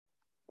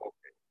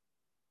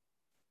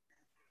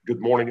Good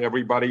morning,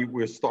 everybody.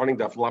 We're starting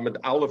the Lamed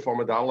Aleph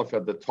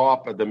at the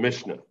top of the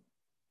Mishnah.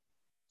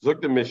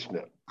 Zuk the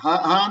Mishnah.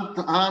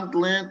 Hand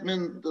lernt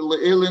men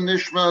Le'ele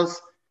Nishmas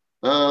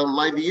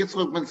Leivi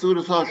Yitzchok Ben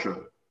Sudas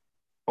Hashem.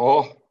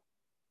 Oh,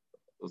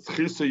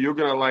 Schisse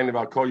Jugend allein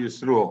über Kol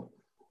Yisroel.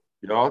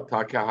 Ja,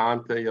 Take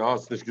Hand, ja,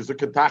 es ist nicht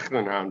gesagt,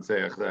 Tachnen Hand,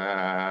 sag ich,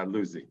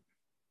 Lucy.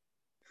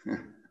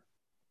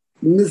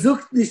 Man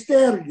sucht nicht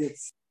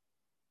ergens.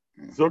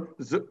 Zuk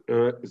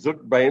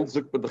bei uns,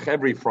 zuk bei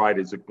every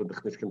Friday, zuk bei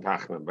dich nicht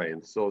Tachnen bei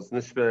uns. So it's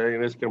nicht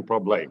kein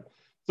Problem.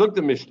 Look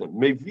the Mishnah.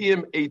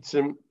 Meviim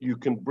eitzim, you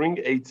can bring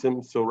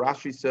eitzim. So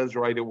Rashi says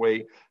right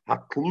away,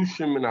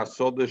 haklushim min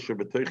asoda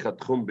shebetoich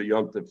hatchum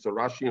beyontiv. So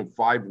Rashi in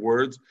 5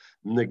 words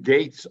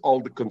negates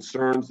all the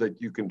concerns that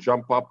you can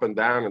jump up and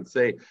down and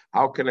say,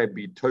 how can I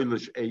be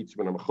toilish eitz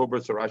when I'm chuber?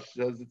 So Rashi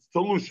says it's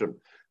tolushim.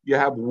 You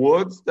have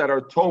woods that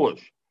are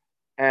tolish,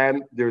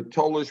 and they're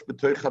tolish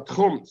betoich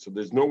hatchum. So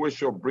there's no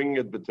issue of bringing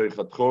it betoich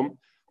hatchum.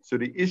 So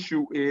the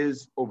issue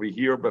is over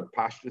here, but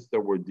pashtus that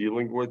we're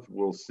dealing with,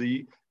 we'll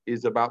see,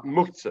 is about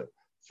muktzah.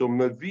 So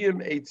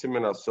meviim eitzim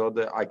and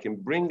asoda, I can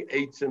bring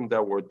eitzim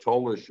that were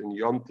tolish and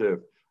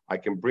yontiv. I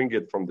can bring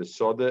it from the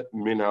soda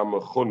min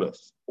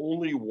hamechunas.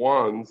 Only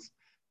ones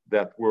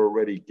that were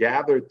already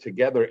gathered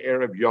together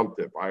erev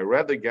yontiv. I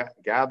rather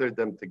gather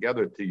them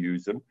together to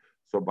use them.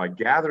 So by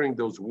gathering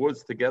those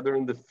woods together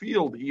in the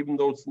field, even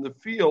though it's in the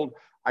field,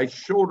 I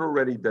showed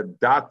already that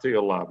date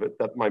alav it,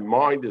 that my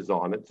mind is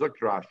on it. Zok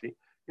Rashi,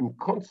 in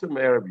konsum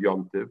erev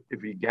yontiv,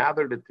 if he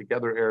gathered it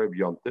together erev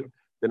yontiv,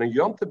 then a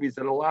yontiv is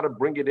allowed to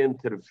bring it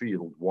into the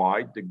field.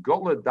 Why? The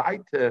gola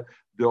daite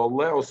the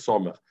oleo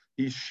somech.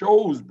 He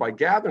shows by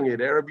gathering it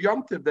erev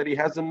yontiv that he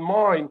has in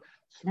mind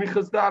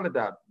smichas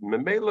daladat.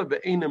 Memela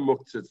ve'ena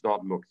muktzah, it's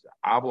not muktzah.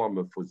 Avla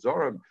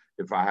mefuzorim.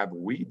 If I have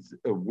woods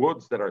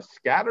that are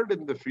scattered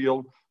in the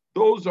field,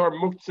 those are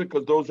muktzah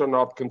because those are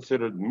not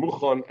considered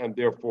muchan, and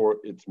therefore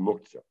it's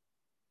muktzah.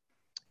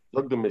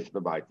 Look the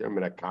Mishnah Baiter,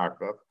 mina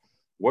karpaf.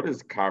 What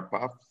is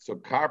karpaf? So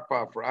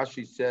karpaf,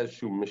 Rashi says,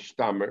 shu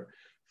mishtamer.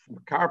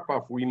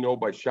 Karpaf, we know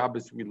by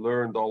Shabbos, we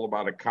learned all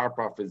about a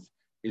karpaf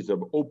is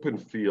an open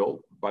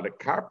field, but a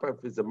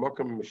karpaf is a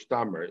mukam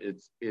mishtamer.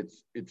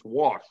 It's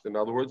washed. In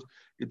other words,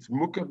 it's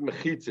mukav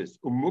mechitzis,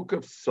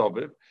 mukav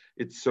saviv.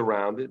 It's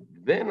surrounded.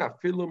 Then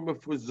afilu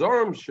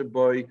mefuzarim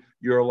shaboy,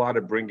 you're allowed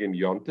to bring in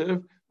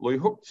yontiv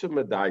loyhuktzah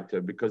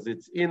medaita because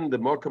it's in the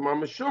mukam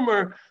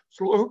hamashumer.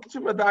 So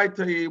loyhuktzah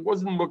medaita, it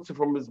wasn't muktzah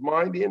from his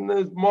mind. In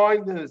his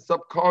mind, in his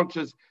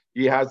subconscious,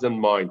 he has in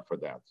mind for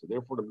that. So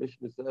therefore the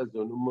Mishnah says,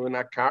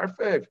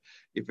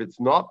 if it's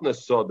not in a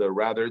soda,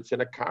 rather it's in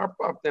a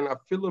karpaf, then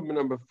afilu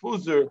min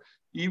mefuzar,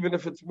 even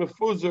if it's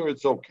mefuzar,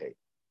 it's okay.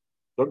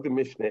 Look the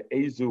Mishnah,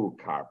 Ezu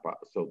karpa.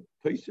 So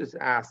Tosfos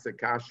asked the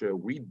kasha,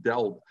 we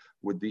dealt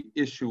with the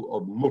issue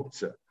of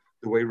muktzah.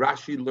 The way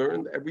Rashi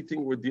learned,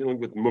 everything we're dealing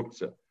with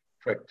muktzah.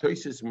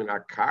 Tosfos min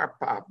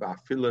karpa,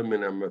 afilu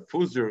min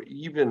mefuzar,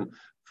 even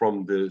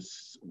from the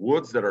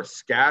woods that are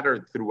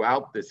scattered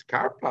throughout this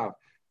karpa.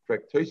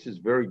 Tosfos is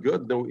very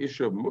good, no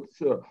issue of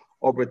muktzah.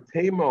 We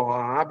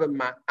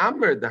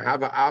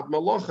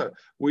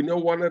know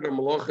one of the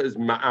malacha is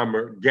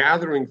ma'amer,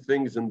 gathering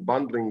things and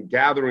bundling,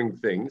 gathering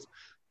things.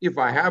 If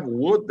I have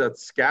wood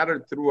that's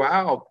scattered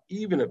throughout,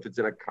 even if it's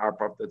in a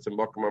karpaf that's a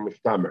makam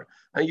mishtamer,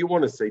 and you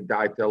want to say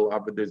daitel,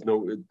 but there's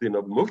no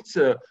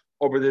muktzah,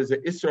 or there's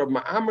an isra of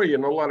ma'amer, you're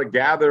not allowed to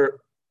gather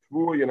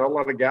through, you're not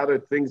allowed to gather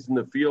things in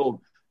the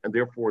field, and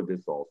therefore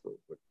this also.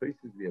 But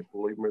Tosfos the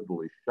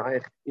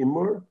shaykh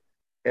imur.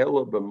 So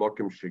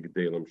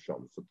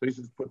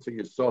Tosfos puts a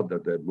yesod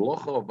that the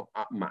melacha of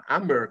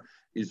ma'amer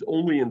is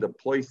only in the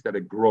place that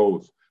it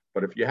grows.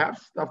 But if you have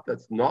stuff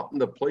that's not in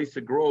the place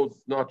it grows,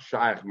 it's not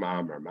shaykh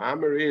ma'amer.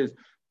 Ma'amer is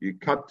you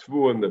cut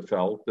tvua in the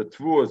felt, the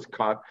tvua is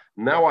cut.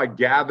 Now I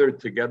gather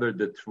together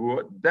the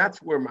tvua. That's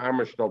where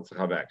ma'amer shtal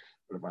tzchavek.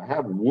 But if I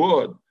have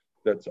wood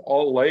that's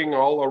all laying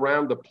all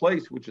around the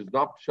place, which is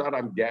not shut,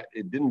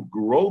 it didn't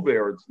grow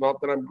there. It's not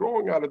that I'm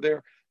growing out of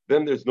there.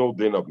 Then there's no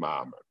din of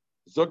ma'amer.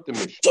 So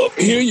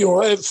here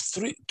you have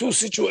two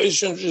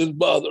situations that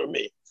bother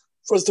me.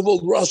 First of all,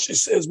 Rashi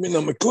says,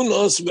 "Mina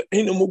mekunas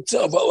ve'ena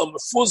muktzah, aval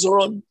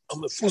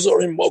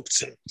hamefuzarim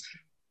moktzin."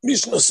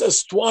 Mishnah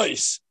says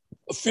twice,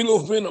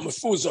 "Afilu mina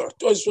mefuzar."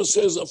 Tosfos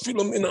says,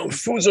 "Afilu mina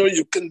mefuzar."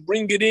 You can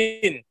bring it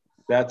in.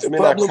 That's the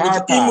problem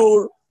with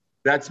imur.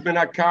 That's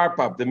mina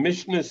karpaf. The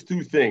Mishnah is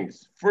 2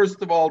 things.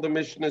 First of all, the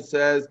Mishnah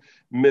says,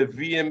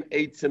 "Meviim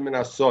eitzim min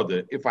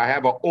asoda." If I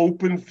have an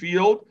open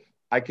field,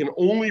 I can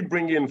only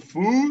bring in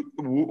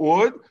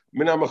wood,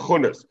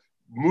 minamechunas,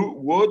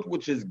 wood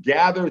which is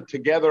gathered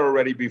together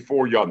already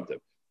before yontiv.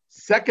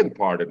 Second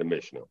part of the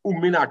Mishnah,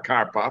 umina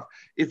karpaf.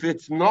 If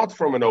it's not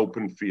from an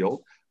open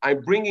field, I'm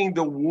bringing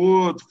the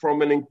wood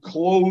from an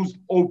enclosed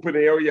open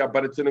area,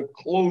 but it's an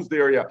enclosed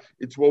area.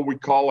 It's what we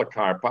call a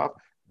karpaf.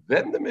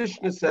 Then the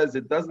Mishnah says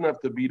it doesn't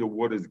have to be the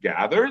wood is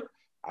gathered.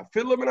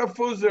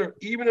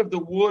 Even if the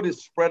wood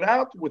is spread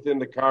out within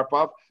the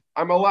karpaf,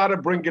 I'm allowed to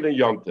bring it in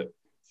yontiv.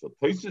 So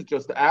Tosfos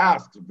just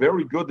asked,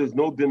 very good, there's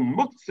no din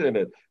muktzah in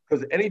it,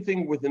 because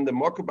anything within the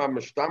Mokaba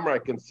Mishtamar, I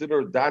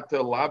consider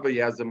Data Lava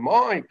as a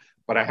mind,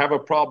 but I have a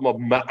problem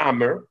of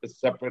Ma'amr, a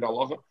separate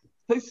Allah.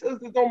 He says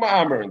there's no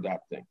Ma'amr in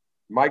that thing.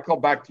 Michael,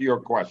 back to your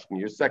question,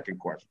 your second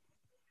question.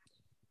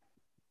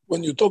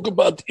 When you talk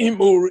about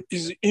Imur,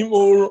 is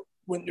Imur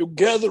when you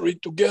gather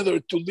it together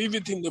to leave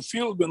it in the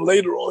field and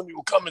later on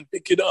you come and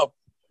pick it up?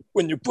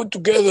 When you put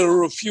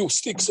together a few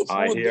sticks of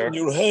wood in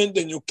your hand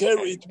and you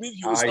carry it with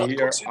you, it's not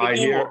considered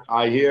Imur.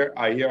 I hear.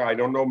 I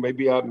don't know.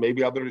 Maybe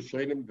others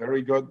Shainim,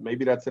 very good.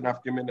 Maybe that's an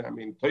Afkamina. I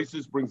mean,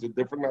 Tosus brings a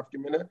different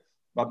Afkamina,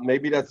 but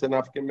maybe that's an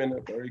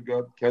Afkamina. Very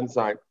good. Ken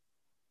sign.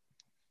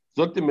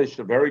 Zukta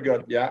Mishnah, very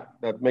good. Yeah,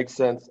 that makes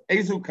sense.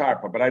 Ezu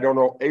Karpa, but I don't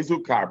know.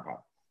 Ezu Karpa.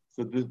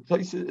 So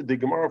the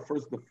Gemara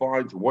first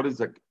defines what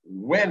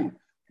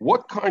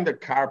kind of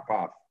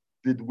Karpa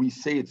did we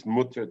say it's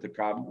mutter to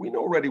come? We know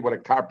already what a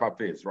karpaf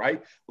is,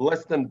 right?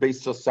 Less than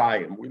Beis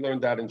Sosayim. We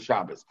learned that in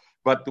Shabbos.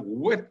 But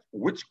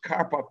which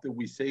karpaf did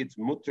we say it's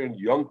mutter and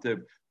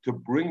yontiv to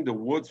bring the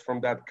woods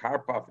from that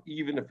karpaf,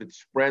 even if it's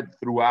spread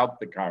throughout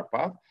the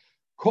karpaf?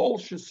 Kol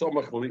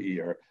shesomach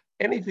le'ir,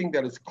 anything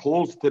that is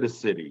close to the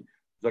city.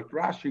 Zak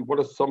Rashi, what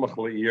is somach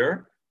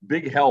le'ir?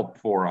 Big help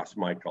for us,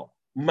 Michael.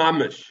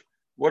 Mamish.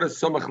 What is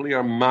somach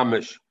le'ir?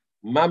 Mamish.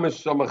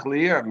 Mamish Samach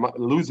Lier,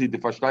 Lucy, the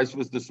Verstehst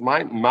was this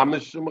mind?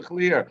 Mamish Samach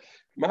Lier.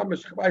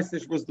 Mamish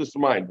Chweisish was this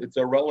mind. It's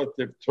a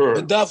relative term.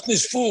 And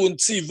Daphnis Fu and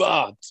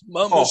Tzivat.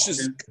 Mamish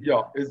is.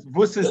 Yeah,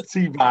 was is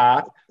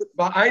Tzivat.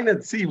 But eine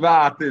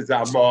Tzivat is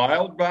a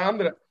mile.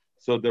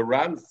 So the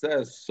Ran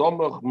says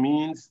Samach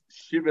means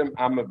Shivim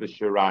Amma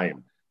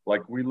B'Shirayim.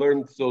 Like we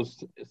learned, so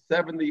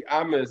 70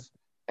 Amas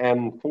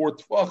and 4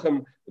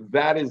 Tvachim,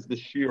 that is the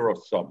shear of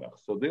Samach.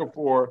 So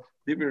therefore,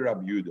 Divi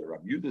Rabbi Yehuda.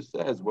 Rabbi Yehuda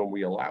says when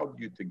we allowed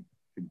you to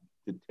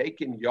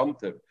take in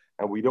Yontiv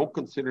and we don't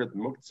consider it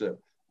muktzah,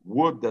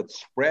 wood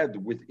that's spread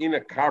within a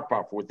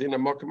karpaf, within a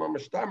makam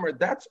mishtamer,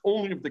 that's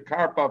only if the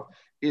karpaf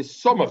is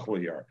samach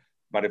liar.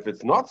 But if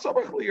it's not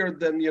samach liar,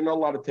 then you're not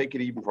allowed to take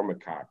it even from a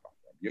karpaf.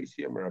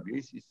 Rabbi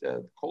Yossi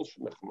said,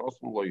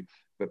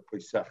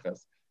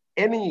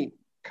 any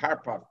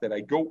karpaf that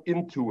I go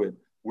into it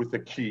with a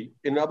key,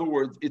 in other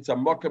words, it's a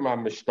makam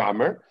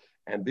mishtamer,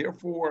 and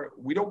therefore,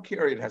 we don't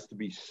care. It has to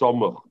be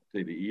samach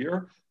to the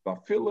ear. No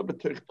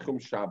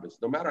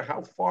matter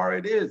how far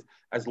it is,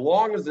 as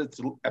long as it's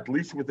at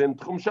least within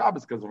Tchum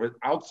Shabbos, because if it's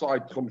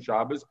outside Tchum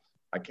Shabbos,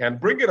 I can't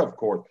bring it, of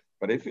course.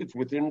 But if it's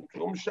within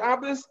Tchum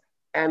Shabbos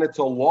and it's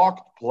a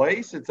locked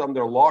place, it's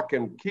under lock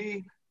and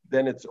key,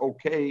 then it's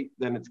okay.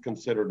 Then it's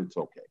considered it's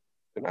okay.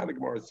 The Nada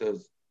Gemara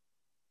says,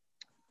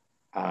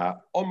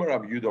 Omer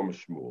Rav Yehuda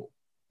Shmuel,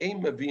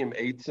 Ein Mavim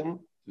Eitzim,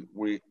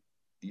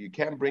 you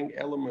can't bring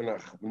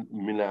element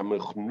mina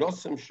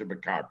mechnosim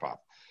shebekarpaf.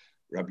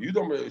 Rabbi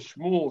Yehuda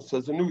Shmuel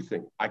says a new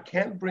thing. I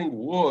can't bring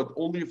wood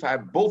only if I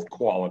have both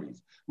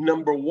qualities.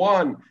 Number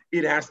one,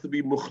 it has to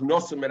be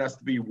mechnosim. It has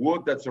to be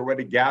wood that's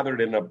already gathered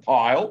in a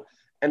pile.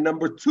 And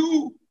number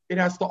two, it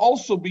has to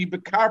also be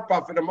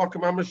bekarpaf in a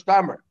makam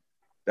hamishtamer.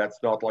 That's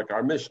not like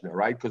our Mishnah,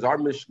 right? Because our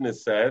Mishnah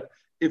said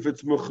if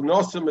it's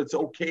mechnosim, it's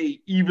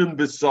okay even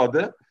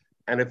besada,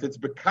 and if it's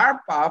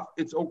bekarpaf,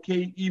 it's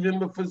okay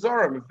even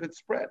befazarim if it's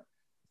spread.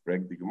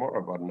 Greg the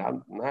Gemara, but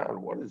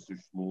what is the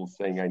Shmuel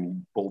saying? I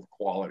need both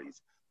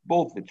qualities.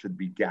 Both it should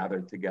be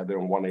gathered together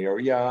in one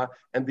area,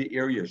 and the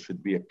area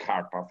should be a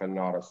karpaf and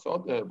not a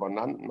soda. But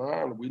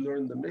we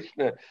learned the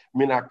Mishnah,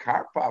 mina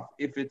karpaf.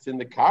 If it's in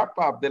the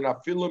karpaf, then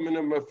afilu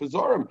mina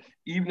mefazorim.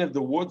 Even if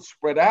the wood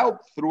spread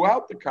out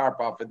throughout the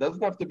karpaf, it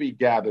doesn't have to be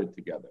gathered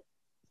together.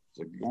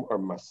 So Gemara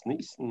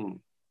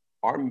Masnisen,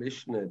 our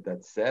Mishnah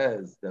that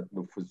says that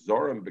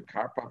mefazorim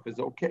bekarpaf is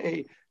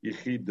okay,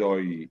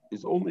 yichidoi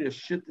is only a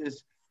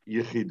shittis.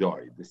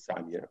 Yechidai, the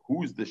Sanya.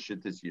 Who's the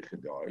shittis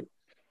Yechidai?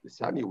 The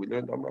Sanya, we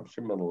learned Amrav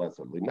Shimon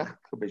Lezer. Linach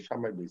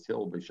Beishamai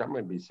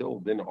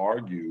Beisil didn't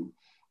argue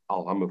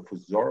Al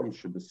Hamafuzarim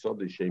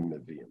Shabasode Shem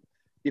Neviim.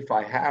 If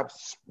I have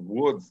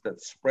woods that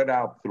spread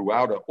out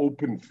throughout an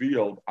open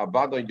field,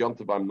 Avada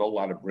Yontav, I'm not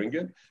allowed to bring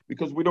it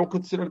because we don't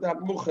consider that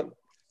Muchan.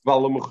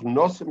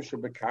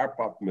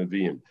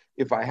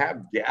 If I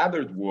have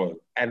gathered wood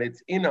and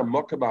it's in a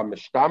Mokaba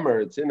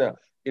Mishtamer, it's in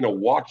a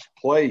watched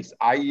place,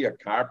 i.e. a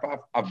karpaf,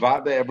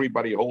 avada,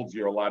 everybody holds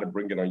you're allowed to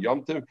bring it on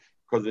Yom Tov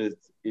because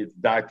it's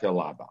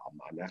dakelaba.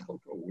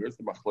 Where's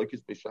the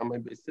machlokes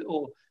beishamai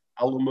beisil?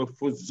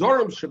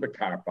 Alumafuzorim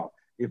shebekarpaf.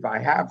 If I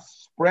have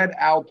spread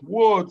out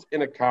woods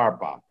in a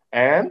karpaf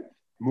and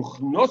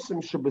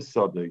muchnosim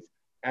shebesodes,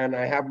 and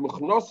I have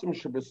muchnosim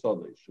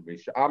shebesodes,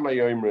 shebeshamai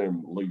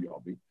yomrim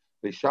liyavi.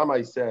 The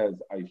Shammai says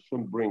I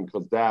shouldn't bring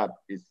because that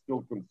is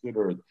still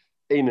considered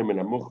einem in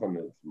a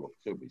muchan.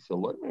 So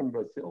let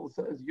remember, Basil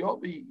says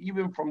Yovi,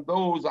 even from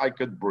those I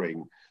could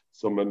bring.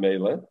 So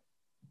Mamela,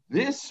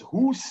 this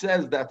who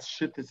says that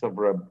shittis of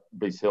Reb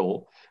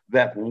Basil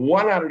that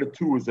one out of the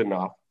two is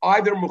enough.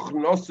 Either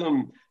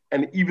muchnosim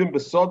and even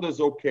besod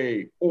is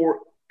okay, or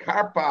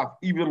karpaf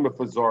even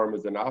mefazarim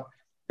is enough.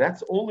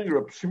 That's only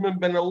Reb Shimon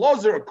ben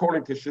Elazar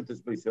according to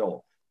shittis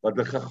Basil. But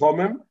the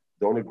Chachomim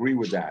don't agree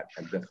with that.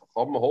 And the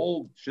Chacham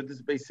hold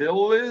Shittis Beis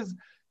Hillel is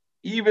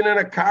Even in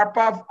a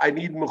karpaf, I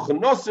need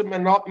muchanosim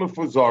and not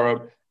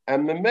mefuzarim,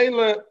 and the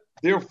mele.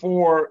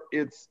 Therefore,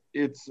 it's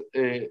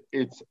okay.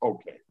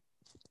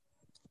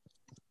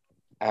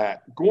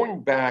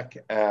 Going back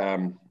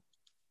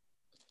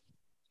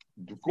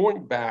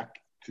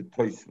to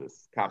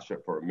Tosfos kasha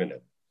for a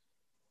minute.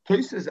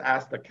 Tosfos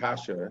asked the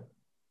kasha,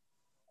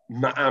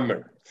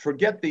 ma'amer.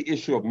 Forget the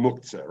issue of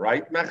muktzah,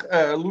 right?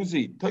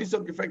 Lucy,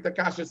 Tosfos gefragt the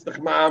kasha is the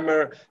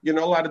ma'amer. You're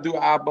not allowed to do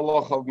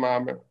abaloch of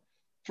ma'amer.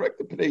 Fragt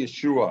the Pnei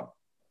Yeshua.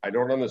 I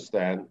don't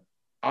understand.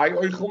 I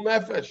oichel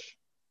nefesh.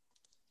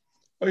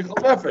 Oichel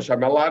nefesh.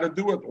 I'm allowed to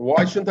do it.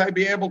 Why shouldn't I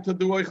be able to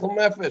do oichel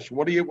nefesh?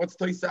 What's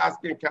Tosfos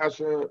asking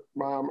kasha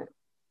ma'amer?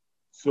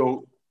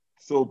 So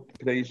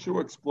Pnei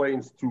Yeshua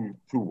explains two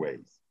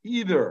ways.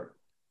 Either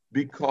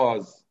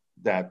because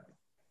that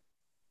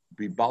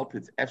Bibalt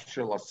it's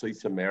Efshel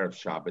Asoisam Erev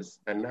Shabbos,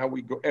 and now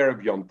we go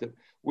Erev Yom Tov.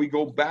 We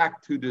go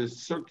back to the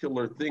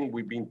circular thing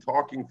we've been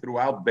talking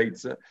throughout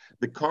Beitza,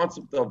 the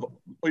concept of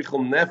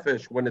Oichel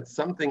Nefesh, when it's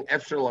something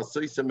Efshel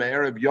Asoisam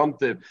Erev Yom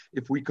Tov,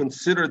 if we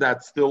consider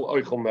that still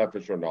Oichel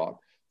Nefesh or not.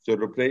 So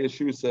the Pnei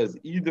Yeshua says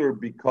either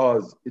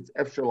because it's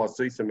Efshel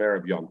Asoisam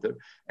Erev Yom Tov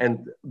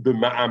and the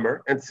Ma'amer,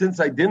 and since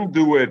I didn't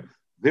do it,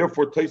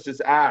 therefore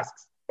Tosfos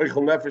asks,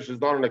 Oichel Nefesh is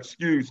not an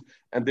excuse,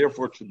 and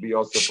therefore it should be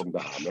also from the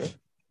Hammer.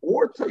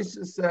 Or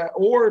Tosfos,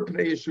 or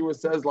Pnei Yeshua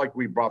says, like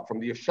we brought from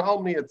the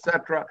Yeshalmi,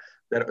 etc.,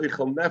 that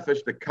Oichel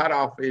Nefesh, the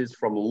cutoff is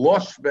from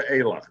Losh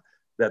Be'elach,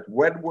 that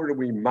when were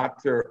we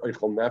matter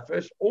Oichel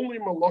Nefesh? Only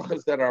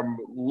malachas that are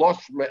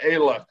Losh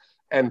Be'elach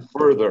and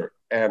further.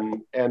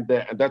 And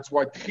that's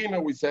why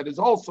Tchina, we said, is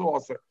also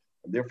also.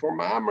 And therefore,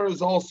 Ma'amer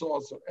is also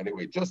also.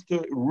 Anyway, just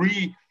to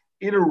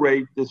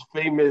reiterate this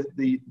famous,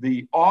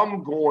 the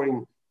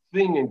ongoing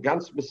thing in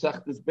Gans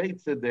Masechtes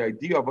Beitza, the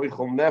idea of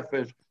Oichel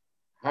Nefesh,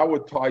 how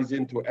it ties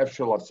into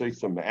Efshel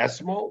Asoisam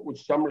Esmo,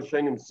 which some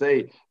Rishonim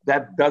say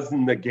that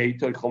doesn't negate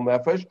Oichel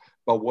Nefesh,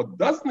 but what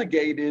does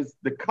negate is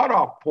the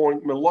cutoff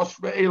point, Melosh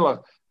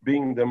Ve'elach,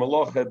 being the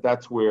Melocha.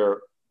 That's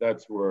where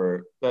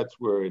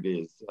it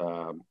is.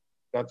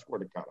 That's where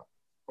the cutoff.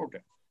 Okay.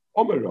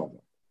 Omer Rava.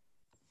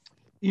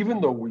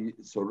 Even though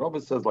Rava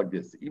says like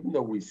this, even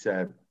though we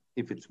said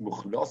if it's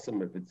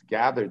muchnosim, if it's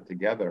gathered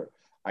together,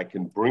 I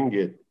can bring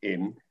it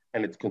in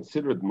and it's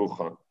considered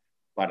muchan.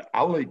 But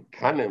alig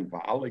kanim,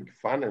 alig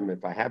fanim,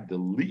 if I have the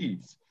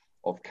leaves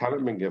of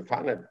kanim and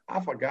gefanim,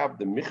 afagav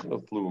the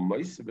michnoflu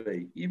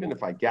moiseve, even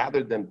if I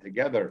gather them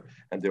together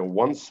and they're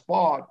one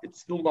spot, it's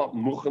still not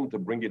muchan to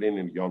bring it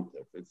in Yom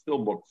Tov. It's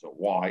still muktzah.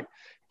 Why?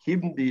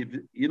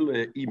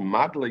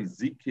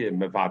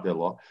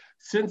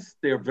 Since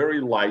they're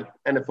very light,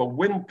 and if a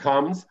wind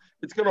comes,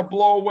 it's going to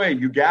blow away.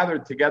 You gather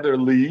together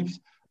leaves.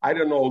 I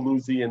don't know,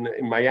 Lucy, in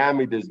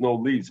Miami, there's no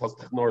leaves,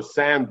 nor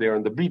sand there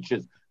in the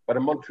beaches. But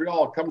in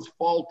Montreal, comes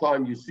fall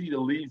time, you see the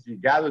leaves, you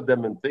gather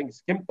them and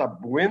things, kimt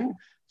up wind,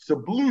 so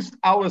bluest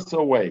alles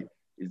away.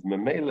 Is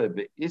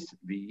memele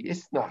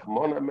v'isnach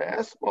mona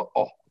me'esma.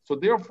 Oh, so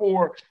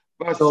therefore,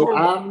 okay.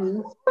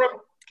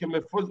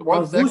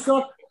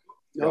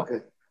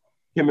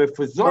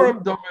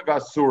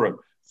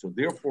 So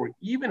therefore,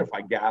 even if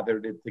I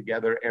gathered it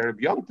together, Erev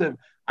Yom Tov,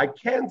 I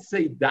can't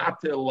say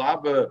Date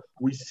Lava.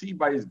 We see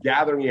by his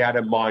gathering he had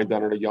in mind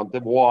on Erev Yom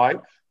Tov. Why?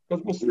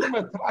 Because Muslim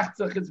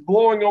Trachtach is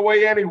blowing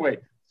away anyway.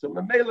 So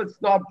Mamela,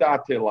 it's not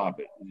Date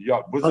Lava.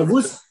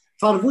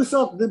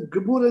 Verwusst dem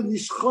Geburt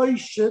nicht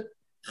scheuchet,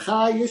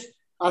 chayish,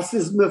 als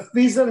es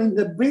mefizer in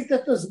der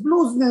Bitte des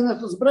Blusen,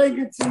 das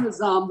bringt sie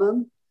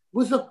zusammen.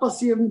 Was hat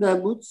passieren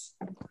damals?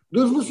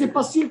 Das was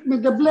passiert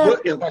mit der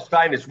Blätter.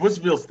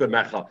 Was willst du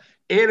machen?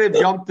 Erev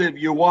Yom Tov,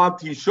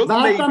 you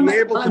shouldn't be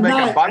able to make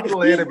a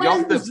bundle Erev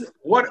Yom Tov.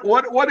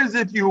 What is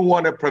it you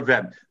want to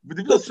prevent?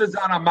 Du willst schon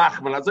sagen,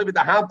 Machmel, also mit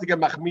der handige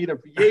Machmir,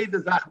 für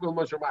jede Sache will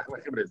man schon machen,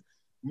 was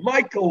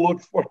Michael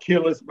looks for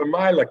killers, but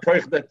Mila,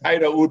 Kirch der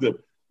Teira Udem.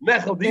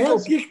 Mechel,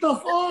 kiegt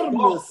auf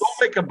Armes.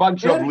 Don't make a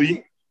bunch of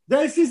leaves.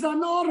 Das ist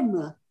ein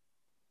Arme.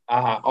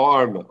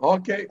 Arme.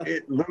 Okay,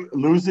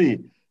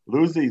 Lucy,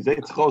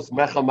 Zeitzchos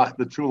Mechel macht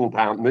the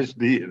Schultown, nicht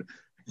dir.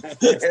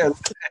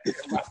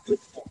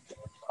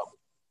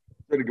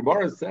 So the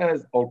Gemara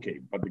says,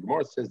 okay, but the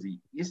Gemara says he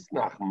is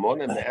nach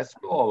Mona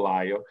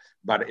Mesmo,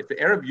 but if the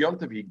Erev Yom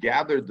Tov he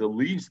gathered the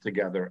leaves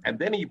together and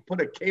then he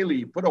put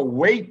a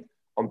weight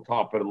on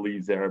top of the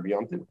leaves Erev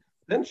Yom Tov,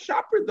 then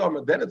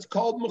Shapardom, then it's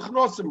called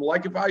Muchnosim,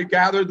 like if I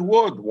gathered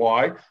wood.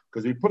 Why?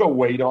 Because he put a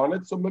weight on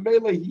it, so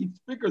Mamela he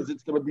figures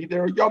it's going to be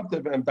there Yom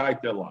Tov and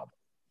Daite Lav.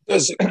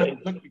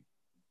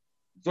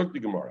 Zok the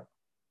Gemara.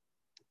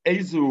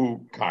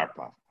 Ezu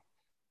Karpa.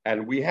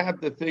 And we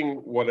had the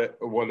thing,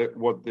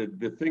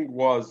 the thing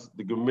was,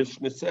 the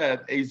Mishnah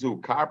said,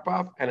 Ezu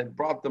Karpaf, and it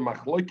brought the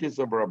machloikis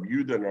of Rabbi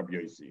Yehuda and Rabbi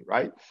Yossi,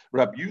 right?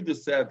 Rabbi Yehuda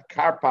said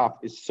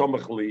Karpaf is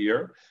Somach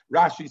Leir.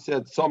 Rashi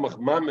said Somach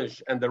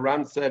Mamish, and the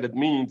Ran said it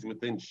means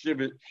within Shiv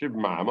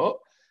Mama.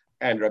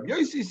 And Rabbi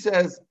Yossi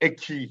says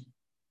Eki.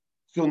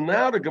 So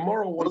now the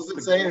Gemara wants to... What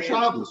does it say in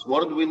Shabbos?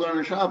 What did we learn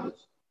in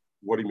Shabbos?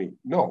 What do you mean?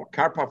 No,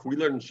 Karpaf, we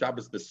learned in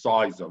Shabbos the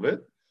size of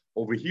it.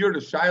 Over here, the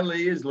shaila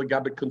is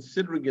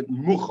considering it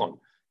muchan.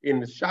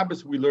 In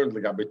Shabbos, we learned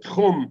Legabe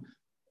Tchum,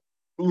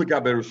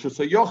 Legabe Rosh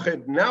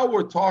Hashanah. Now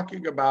we're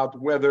talking about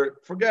whether,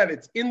 forget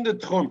it's in the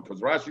Tchum,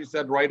 because Rashi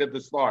said right at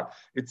the start,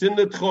 it's in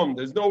the Tchum.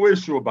 There's no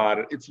issue about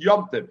it. It's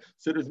Yom Tov,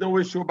 so there's no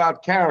issue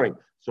about carrying.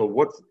 So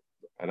what's,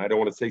 and I don't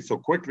want to say so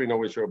quickly,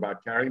 no issue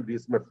about carrying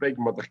this mefreg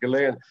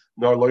matachelen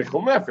nor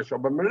loichel nefesh.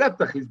 But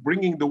meretach is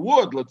bringing the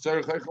wood. Let's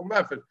say loichel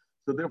nefesh.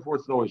 So therefore,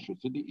 it's no issue.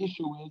 So the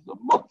issue is the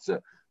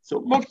muktzah.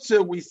 So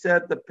muktzah, we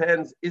said,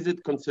 depends. Is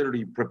it considered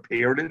he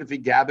prepared it if he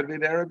gathered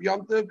it Erev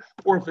Yom Tov,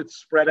 or if it's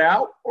spread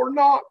out or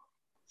not?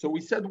 So we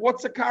said,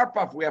 what's a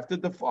karpaf? We have to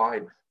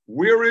define.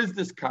 Where is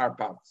this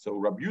karpaf? So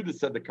Rabbi Yehuda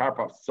said the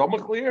karpaf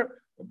samach lir.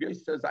 Rabbi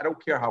Yehuda says, I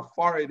don't care how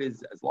far it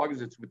is, as long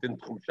as it's within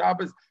Tchum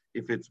Shabbos.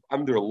 If it's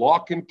under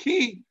lock and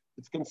key,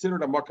 it's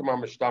considered a makam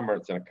ha'mishtamar.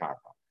 It's in a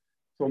karpaf.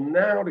 So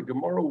now the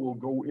Gemara will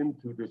go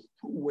into, there's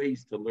two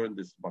ways to learn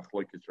this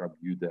machlokes Rabbi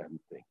Yehuda and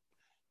thing.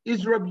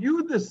 Is Rabbi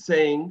Yehuda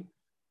saying,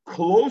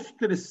 close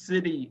to the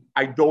city,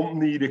 I don't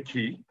need a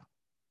key,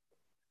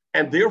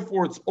 and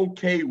therefore it's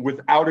okay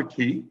without a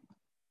key?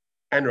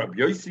 And Rabbi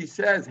Yossi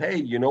says, hey,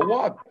 you know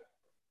what?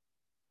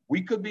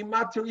 We could be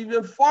matter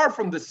even far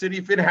from the city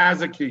if it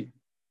has a key.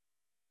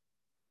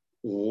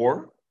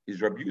 Or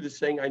is Rabbi Yehuda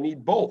saying, I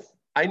need both?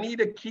 I need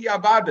a key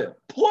avada,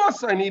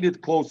 plus I need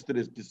it close to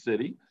the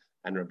city.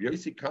 And Rabbi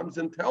Yossi comes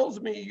and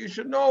tells me, you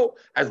should know,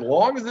 as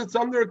long as it's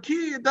under a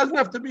key, it doesn't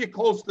have to be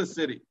close to the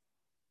city.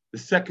 The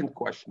second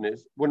question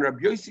is, when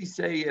Rabbi Yossi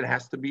say it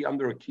has to be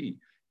under a key,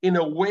 in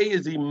a way,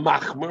 is he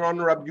machmer on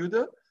Rabbi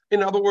Yehuda?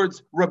 In other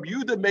words, Rabbi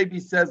Yehuda maybe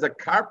says a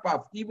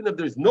karpaf, even if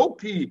there's no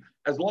key,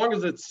 as long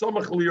as it's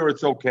samach lir,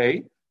 it's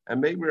okay.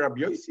 And maybe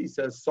Rabbi Yossi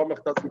says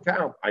samach doesn't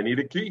count. I need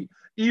a key.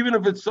 Even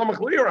if it's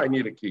samach lir, I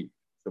need a key.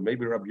 So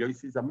maybe Rabbi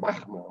Yossi is a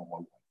machmer on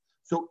one way.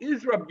 So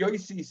is Rabbi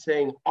Yossi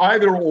saying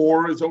either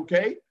or is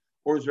okay?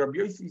 Or is Rabbi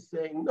Yossi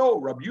saying, no,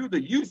 Rabbi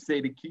Yehuda, you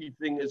say the key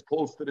thing is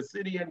close to the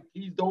city and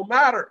keys don't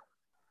matter.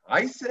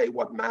 I say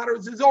what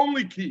matters is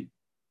only key.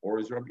 Or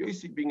is Rabbi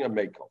Yossi being a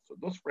mekel? So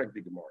those frag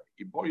the Gemara.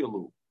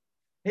 Iboyalu.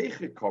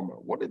 Heichikomer.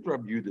 What did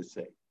Rabbi Yehuda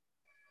say?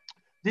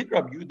 Did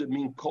Rabbi Yehuda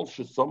mean kol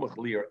shesamach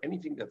lir,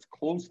 anything that's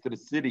close to the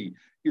city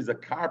is a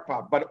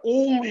karpa, but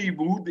only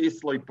vud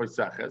islay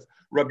peseches?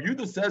 Rabbi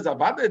Yehuda says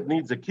avada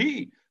needs a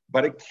key,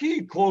 but a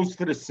key close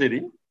to the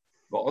city.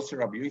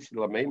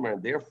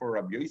 And therefore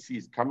Rabbi Yossi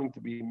is coming to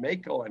be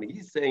mekel, and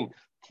he's saying,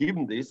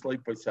 "Kivim the islay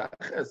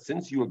peseches."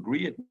 Since you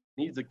agree it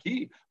needs a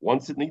key,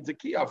 once it needs a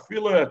key, I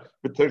feel a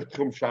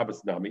betuchum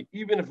Shabbos nami,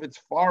 even if it's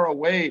far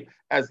away,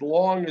 as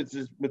long as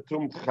it's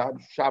betum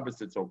Shabbos,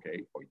 it's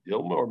okay. Or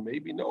Dilma, or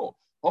maybe no.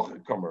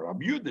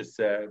 Rabbi Yehuda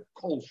said,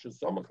 "Kol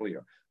shesamach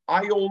lir."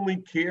 I only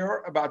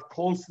care about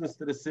closeness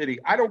to the city.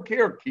 I don't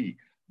care key.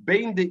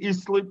 Bein the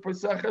islay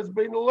peseches,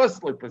 bein the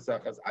leslay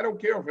peseches. I don't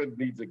care if it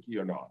needs a key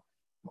or not.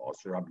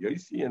 Also Rabbi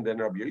Yossi, and then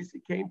Rabbi Yossi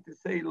came to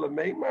say,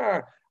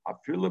 "Lemeimar, I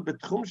feel a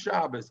betchum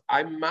Shabbos.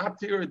 I'm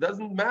matir. It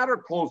doesn't matter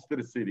close to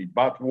the city,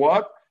 but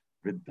what?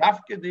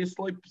 V'dafke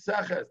disloi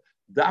peseches.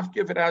 Dafke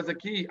if it has a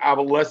key.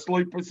 Aval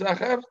lesloi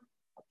peseches.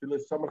 I feel a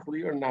samach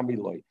lir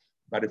namiloi.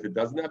 But if it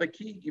doesn't have a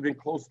key, even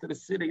close to the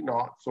city,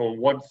 not. So in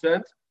one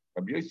sense,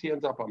 Rabbi Yossi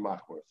ends up a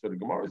machmer. So the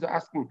Gemara is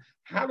asking,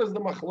 how does the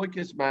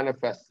machlokes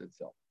manifest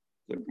itself?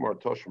 So the Gemara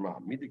Toshma,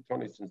 Midik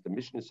Tony, since the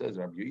Mishnah says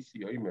Rabbi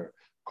Yossi Omer.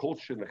 Rabbi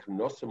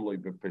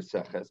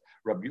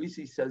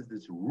Yossi says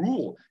this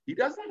rule. He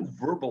doesn't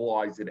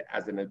verbalize it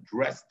as an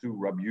address to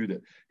Rabbi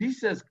Yehuda. He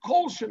says, I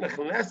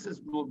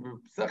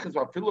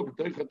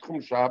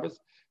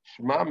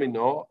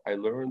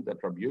learned that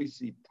Rabbi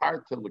Yossi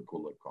tarta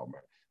lekula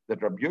kamer.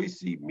 That Rabbi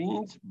Yossi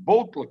means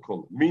both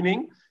lekula,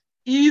 meaning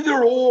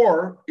either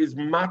or is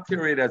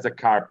material as a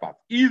karpaf.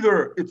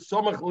 Either it's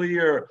samach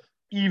lir,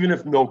 even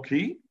if no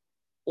key,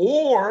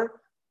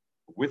 or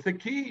with a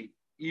key,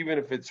 even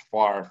if it's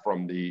far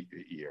from the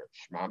ear.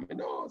 Shema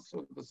mino,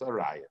 so the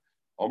saraya.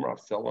 Omar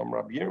Avselam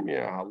Rabbi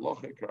Yirmiyah,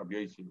 halacha Rabbi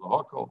Yossi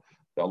lahakol.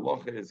 The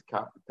halacha is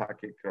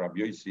takik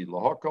Rabbi Yossi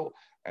lahakol,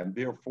 and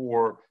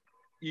therefore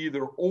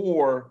either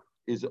or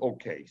is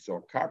okay.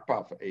 So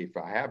karpaf, if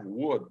I have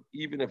wood,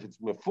 even if it's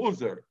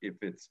mefuzer, if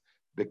it's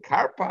the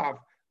karpaf,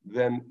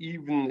 then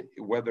even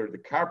whether the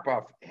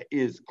karpaf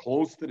is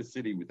close to the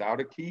city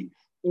without a key,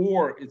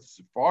 or it's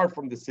far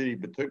from the city,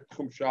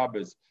 b'tchum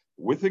Shabbos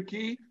with a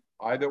key,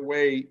 either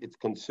way, it's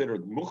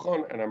considered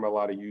muchan, and I'm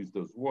allowed to use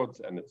those words,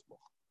 and it's muchan.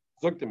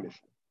 Zog the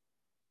Mishnah.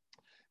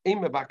 You're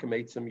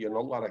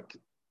not allowed to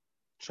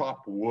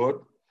chop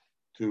wood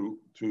to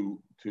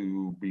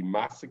be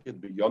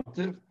massacred, be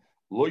yontiv.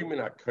 Loy min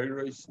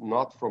hakoros,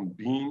 not from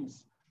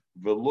beams.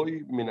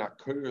 Veloy min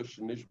hakoros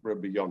nishbra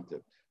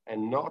beyontiv,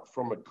 and not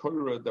from a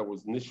korah that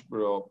was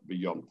nishbra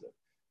beyontiv,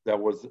 that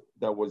was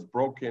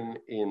broken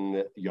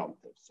in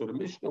yontiv. So the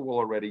Mishnah will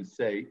already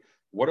say.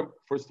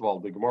 First of all,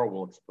 the Gemara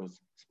will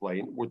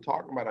explain. We're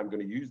talking about, I'm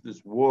going to use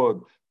this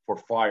wood for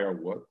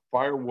firewood.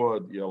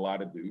 Firewood, you're allowed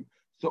to do.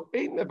 So,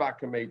 ein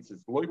mevakametz is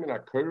loy min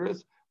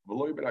hakoros,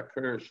 v'loy min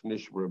hakoros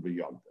nishbra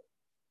b'yontiv.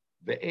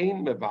 The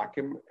ein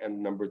mevakim,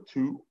 and number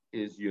two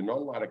is you're not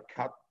allowed to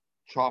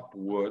chop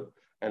wood.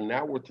 And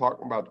now we're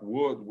talking about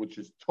wood which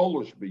is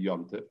tolush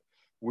b'yontiv.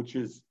 which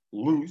is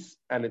loose,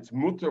 and it's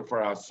mutter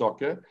for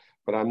asaka,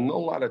 but I'm not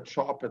allowed to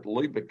chop it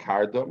loy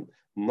bekardam,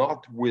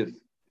 not with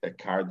a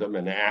kardam,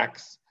 an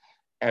axe,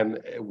 and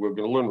we're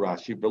going to learn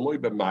Rashi, beloy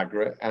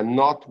bemagra, and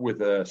not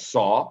with a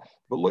saw,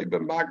 beloy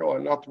bemagra,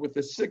 and not with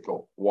a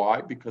sickle.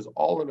 Why? Because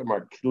all of them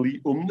are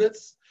kli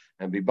umnitz,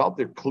 and about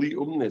their kli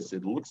umnitz,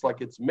 it looks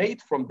like it's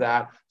made from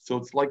that, so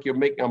it's like you're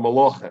making a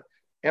malacha.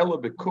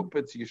 Ela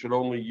bekupitz, you should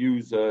only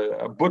use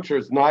a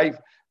butcher's knife,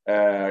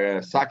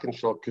 sakin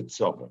shel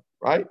kutzova,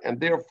 right? And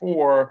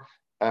therefore,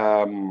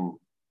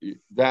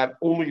 that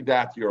only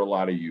that you're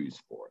allowed to use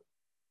for it.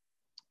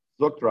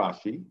 Look,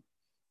 Rashi.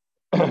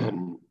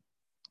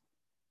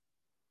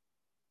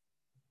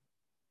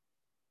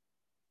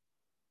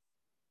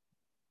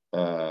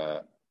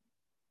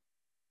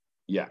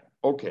 Yeah,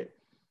 okay.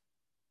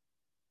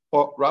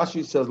 Well,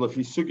 Rashi says,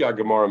 "Lefisugya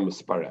Gemara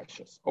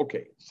misparashas."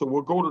 Okay, so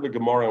we'll go to the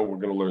Gemara and we're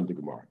going to learn the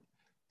Gemara.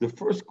 The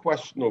first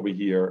question over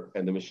here,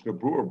 and the Mishnah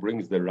Berurah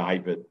brings the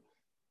Ravid.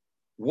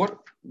 What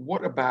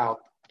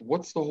about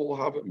what's the whole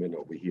Havamin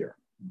over here?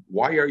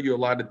 Why are you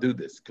allowed to do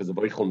this? Because of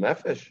Eichel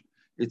Nefesh?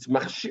 It's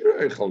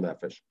Machshira Eichel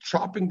Nefesh.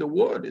 Chopping the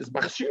wood is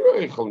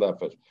Machshira Eichel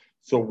Nefesh.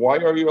 So why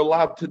are you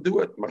allowed to do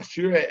it?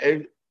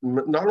 Machshira,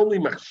 not only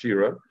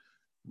Machshira.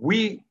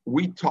 We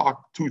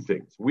talked two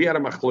things. We had a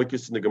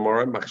machlokes in the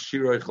Gemara,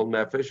 machshira eichel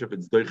nefesh, if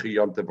it's doiche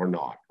yontev or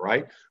not,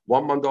 right?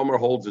 One mandomer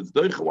holds it's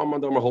doiche, one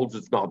mandomer holds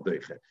it's not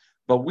doiche.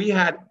 But we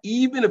had,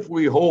 even if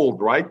we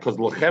hold, right, because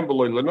lochem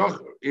v'loy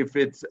lenoch, if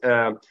it's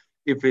yosel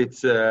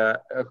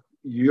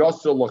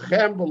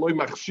lochem v'loy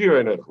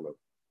machshira eichel,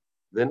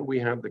 then we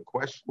have the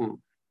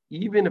question,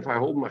 even if I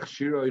hold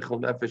machshira eichel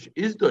nefesh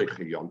is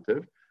doiche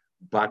yontev,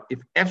 but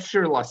if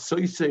efsher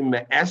lasoise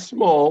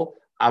me'esmol,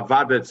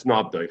 avad it's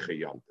not doiche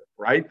yontev.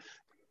 Right?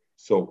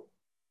 So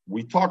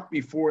we talked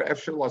before,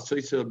 Efshel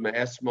Lasoisa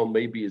Me'esmel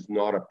maybe is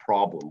not a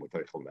problem with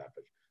Eichel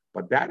Nefesh,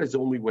 but that is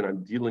only when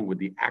I'm dealing with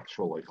the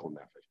actual Eichel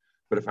Nefesh.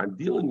 But if I'm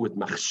dealing with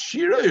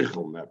Machshira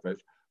Eichel Nefesh,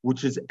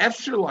 which is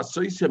Efshel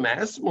Lasoisa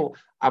Me'esmel,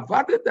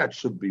 Avadet, that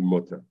should be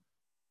mutter.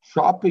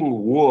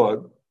 Chopping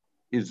wood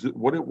is,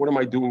 what am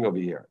I doing over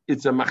here?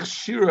 It's a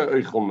Machshira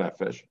Eichel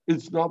Nefesh.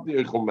 It's not the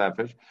Eichel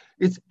Nefesh.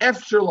 It's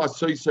Efshel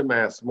Lasoisa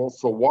Me'esmel,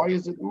 so why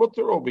is it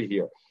mutter over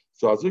here?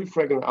 So as we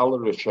fragen alle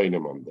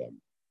Rishonim on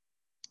them.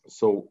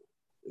 So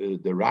the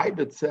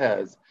Ravid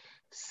says,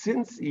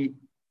 since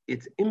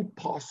it's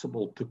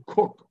impossible to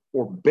cook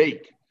or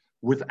bake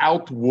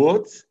without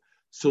woods,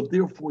 so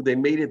therefore they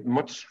made it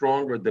much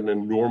stronger than a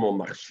normal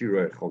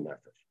machshira echel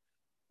nefesh.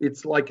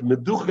 It's like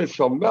meducha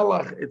shel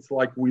melech. It's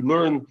like we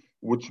learn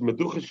which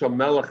meducha shel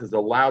melech is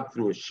allowed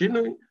through a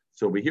shinui.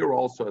 So over here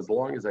also, as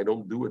long as I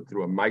don't do it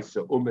through a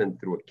maisa umen,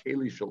 through a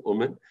keli shel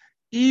umen,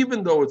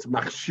 even though it's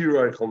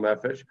machshira eichel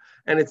nefesh,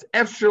 and it's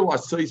efshel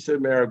asoyse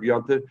merav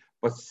yontev,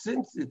 but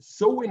since it is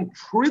so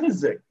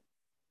intrinsic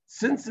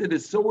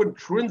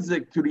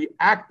to the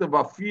act of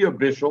afiyah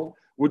bishul,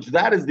 which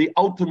that is the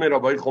ultimate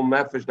of eichel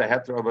nefesh, the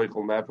heter of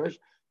eichel nefesh,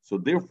 so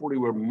therefore they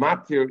were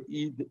matir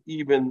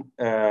even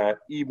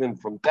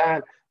from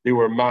that, they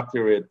were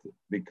matir it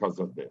because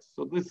of this.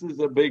 So this is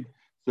a big,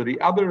 so the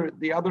other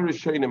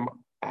Rishonim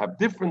have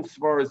different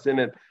svaras in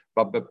it,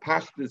 but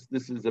bepashtus,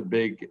 this is a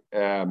big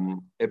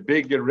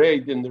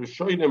raid in the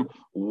Rishonim.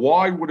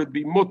 Why would it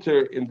be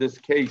mutter in this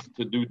case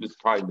to do this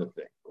kind of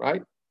thing,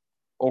 right?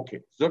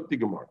 Okay, zok the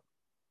Gemara.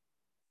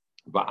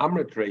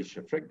 Va'amret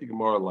Reisha, frek the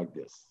Gemara like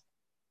this.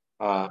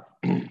 So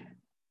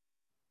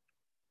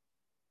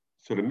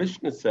the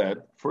Mishnah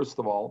said, first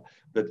of all,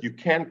 that you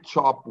can't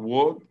chop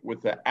wood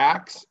with an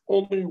axe,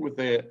 only with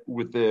a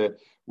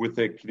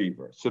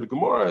cleaver. So the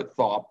Gemara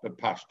thought,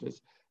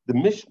 bepashtus, the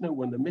Mishnah,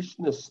 when the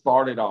Mishnah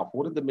started off,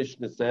 what did the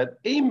Mishnah said?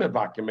 The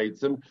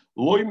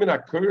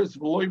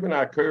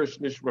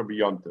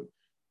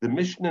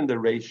Mishnah in the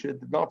Reisha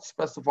did not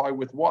specify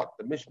with what.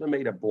 The Mishnah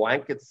made a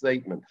blanket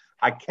statement.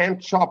 I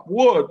can't chop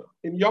wood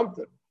in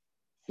Yontiv.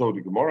 So the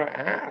Gemara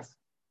asked,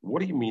 what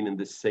do you mean in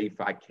the Seif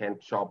I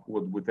can't chop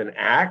wood with an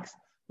axe,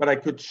 but I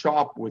could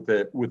chop with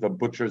a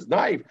butcher's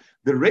knife?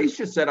 The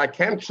Reisha said I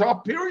can't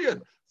chop,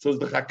 period. So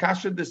the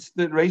Chakasha,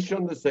 the Reisha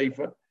on the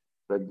Sefer,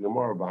 the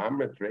Gemara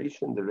Ba'amret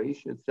Reisha, the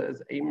Reisha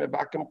says,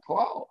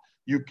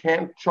 you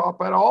can't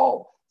chop at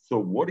all. So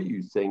what are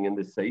you saying in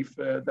the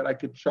Sefer that I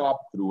could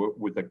chop through it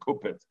with a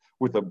kupet,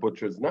 with a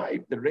butcher's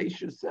knife? The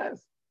Reisha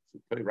says,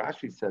 so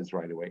Rashi says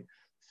right away,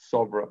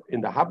 Sovra, in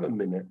the Haba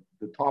minute,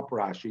 the top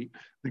Rashi,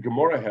 the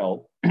Gemara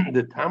held,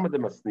 the Tamad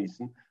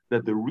Masnisen,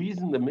 that the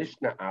reason the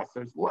Mishnah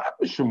answers, not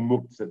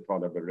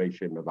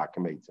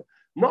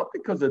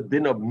because a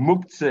din of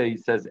muktzeh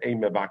says ein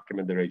mevakim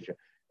in the Reisha,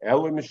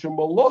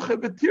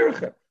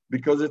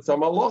 because it's a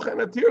malach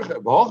and a tircha.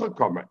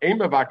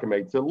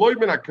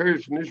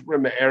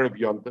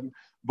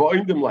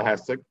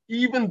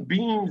 Even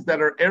beams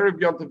that are erev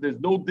yontiv, there's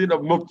no din of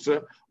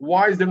muktzeh.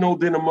 Why is there no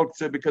din of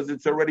muktzeh? Because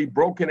it's already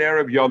broken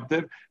erev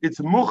yontiv. It's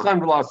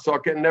muchan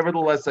v'lasaka, and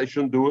nevertheless I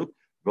shouldn't do it.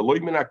 So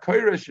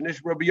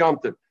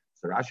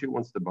Rashi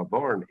wants to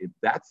bavarn. If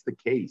that's the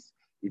case,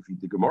 if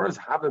the Gemara's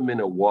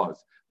havamina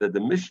was that the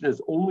Mishnah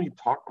is only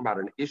talking about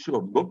an issue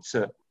of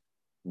muktzeh,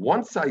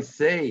 Once I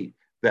say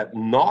that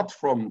not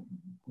from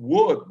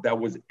wood that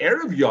was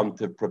Erev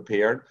Yontiv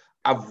prepared,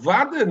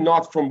 avada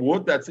not from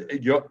wood that's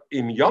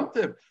in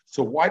Yontiv.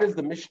 So why does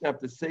the Mishnah have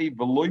to say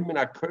v'loy min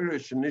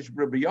hakorish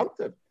nishbra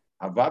b'Yontiv?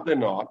 Avada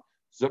not.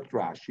 Zukt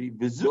Rashi,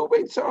 v'zu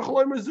beit tzarach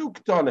loy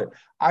mezuk tane.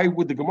 I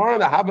with the Gemara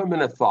and the Havam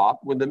in a thought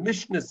when the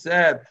Mishnah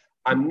said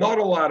I'm not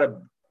allowed to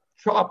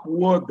chop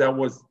wood that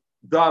was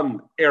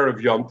done Erev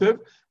Yontiv,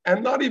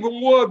 and not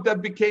even wood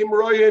that became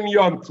Roya in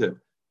Yontiv.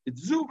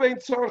 It's zu beit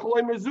tzarach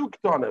loy mezuk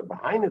tane.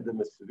 Behind it the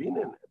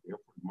Mesavinin.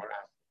 Therefore, Gemara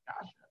asks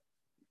Kasha.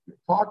 You're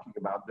talking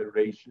about the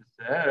Reisha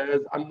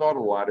says I'm not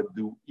allowed to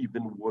do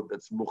even wood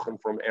that's muchan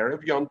from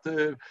Erev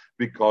Yontiv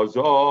because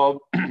of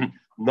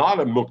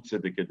not a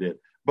muktzah did.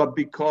 But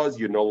because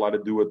you're not allowed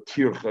to do a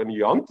tircha and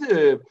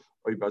yontiv,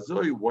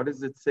 what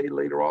does it say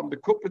later on? The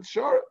kupet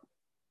shara.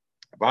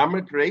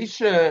 V'amrit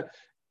reisha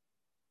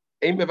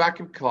ein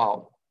mevakim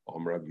klal.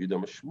 Omrav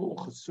Yudam Shmuel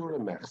chasura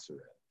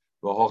mechsura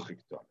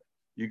v'hochiktan.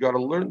 You got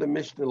to learn the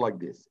Mishnah like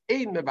this.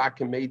 Ein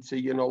mevakim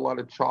meitze. You're not allowed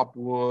to chop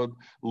wood.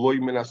 Loy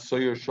min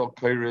asoyer shel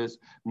kairis.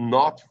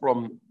 Not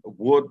from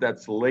wood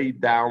that's laid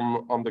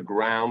down on the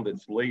ground.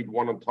 It's laid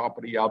one on top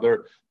of the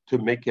other to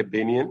make a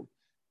binyan.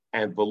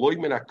 And v'loy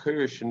min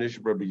hakorish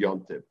nishbra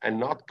b'yontiv, and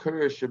not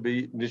korish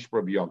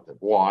nishbra b'yontiv.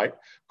 Why?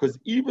 Because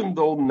even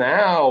though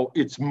now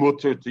it's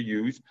mutter to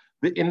use,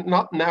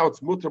 not now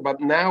it's mutter, but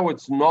now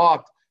it's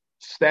not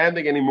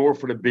standing anymore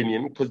for the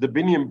binyan because the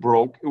binyan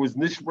broke. It was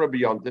nishbra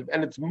b'yontiv,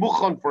 and it's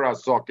muchan for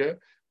asokeh,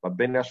 but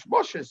ben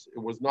hashmoshes it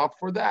was not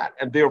for that,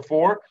 and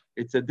therefore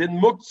it's a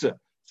din muktzah.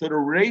 So the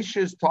Reish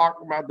is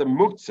talking about the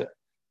muktzah.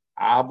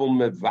 Abul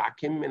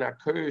mevakim min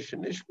hakorish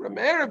nishbra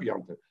me'erev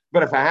yontiv.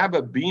 But if I have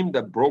a beam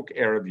that broke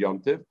Erev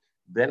Yontiv,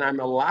 then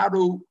I'm allowed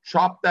to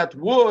chop that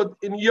wood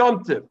in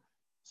Yontiv.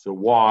 So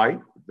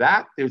why?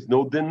 That there's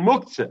no din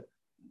muktzah.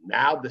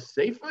 Now the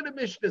Sefer of the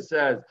Mishnah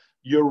says,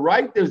 you're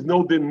right, there's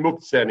no din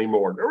muktzah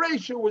anymore. The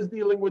Reisha was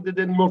dealing with the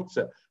din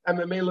muktzah. And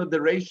the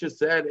Reisha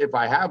said, if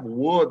I have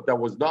wood that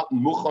was not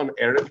muchan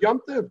Erev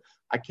Yontiv,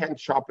 I can't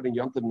chop it in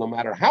Yontiv no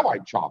matter how I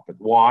chop it.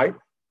 Why?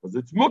 Because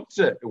it's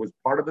muktzah. It was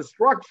part of the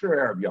structure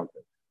Erev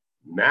Yontiv.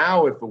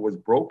 Now if it was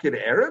broken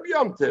Erev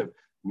Yontiv,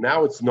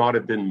 now it's not a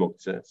din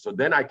muktzah, so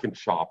then I can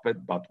chop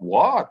it. But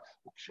what?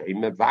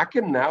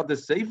 Now the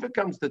Sefer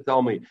comes to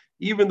tell me,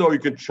 even though you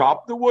can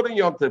chop the wood in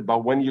Yontiv,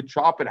 but when you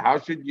chop it, how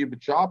should you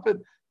chop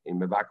it?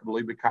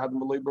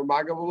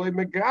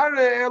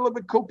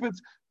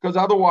 Because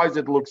otherwise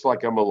it looks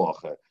like a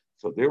malacha.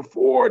 So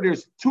therefore,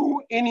 there's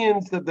two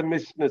Indians that the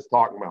Mishnah is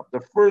talking about.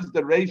 The first,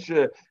 the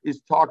Reisha,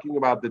 is talking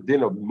about the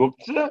din of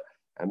muktzah,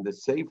 and the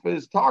Sefer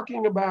is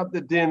talking about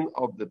the din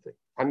of the thing.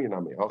 The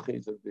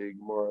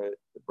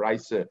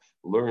Brisa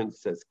learns,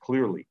 says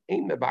clearly,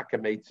 you're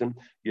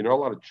not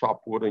allowed to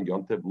chop wood on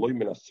Yontiv.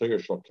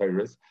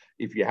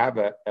 If you have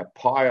a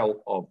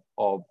pile of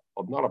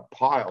not a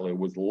pile, it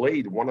was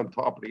laid one on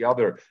top of the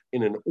other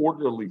in an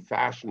orderly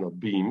fashion of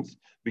beams,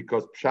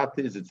 because pshat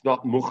is it's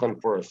not muchan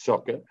for a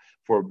sukkah,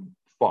 for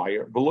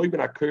fire.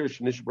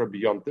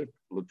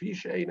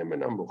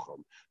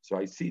 So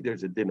I see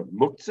there's a din of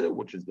muktzah,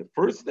 which is the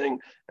first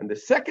thing. And the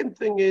second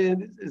thing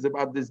is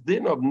about this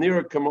din of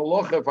nira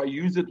kamalocha. If I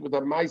use it with a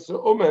maisa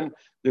umen,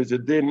 there's a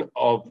din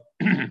of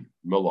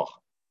malacha.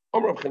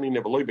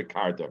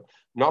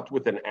 Not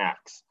with an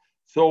axe.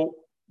 So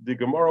the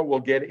Gemara will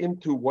get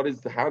into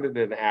how did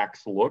an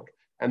axe look,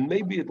 and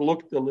maybe it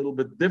looked a little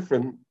bit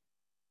different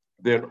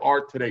than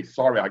art today.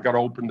 Sorry, I got to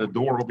open the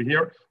door over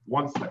here.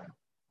 1 second.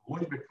 And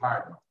not with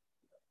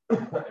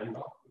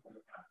an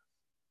axe.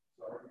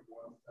 Sorry,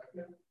 1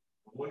 second. Not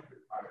with an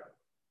axe.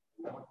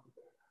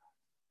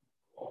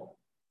 Oh.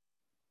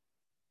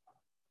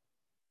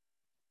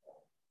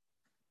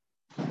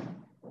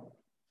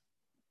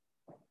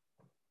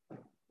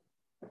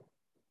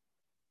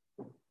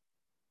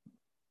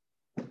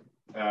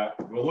 I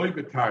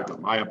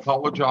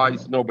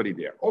apologize, nobody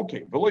there.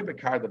 Okay, Veloy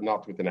Bekardam,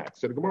 not with an axe.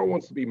 So the Gemara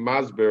wants to be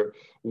masber.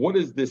 What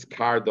is this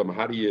kardam?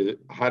 How do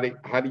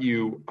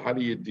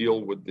you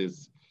deal with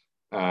this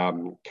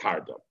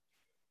kardam?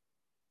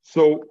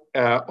 So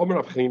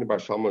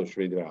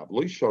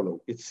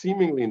it's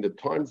seemingly in the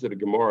times of the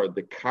Gemara,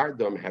 the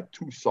kardam had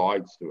two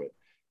sides to it.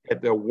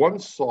 At the one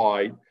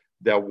side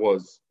that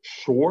was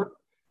short,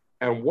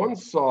 and one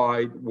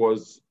side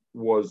was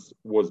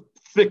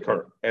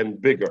thicker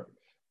and bigger.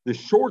 The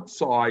short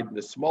side,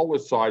 the smaller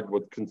side,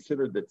 was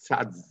considered the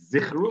tzad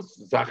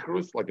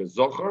zachrus, like a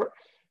zocher,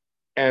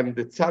 and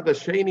the tzad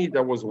hasheni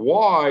that was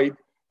wide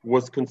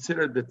was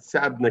considered the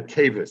tzad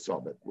nekevis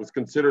of it, was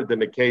considered the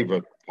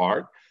nekeva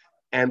part.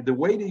 And the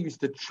way they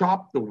used to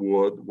chop the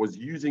wood was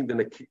using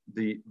the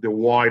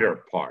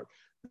wider part.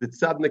 The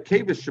tzad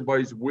nekevis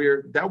shabai is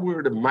where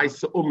the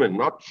maisa umen,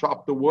 not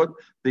chop the wood,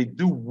 they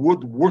do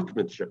wood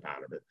workmanship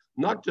out of it.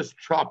 Not just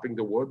chopping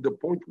the wood. The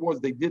point was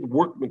they did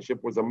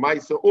workmanship, was a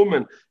maisa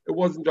umen. It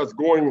wasn't just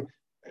going,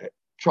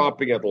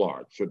 chopping at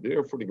large. So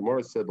therefore, the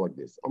Gemara said like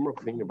this: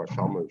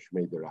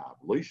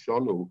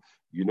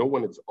 you know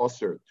when it's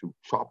usher to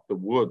chop the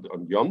wood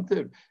on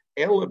Yontiv,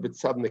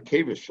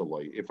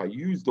 if I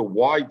use the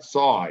wide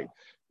side,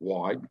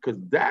 why? Because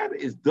that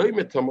is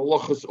daimet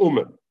malachas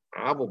umen.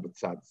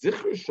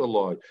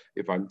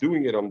 If I'm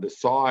doing it on the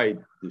side,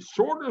 the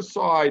shorter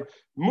side,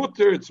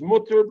 mutter, it's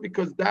mutter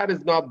because that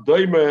is not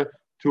daima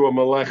to a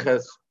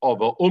maleches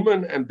of a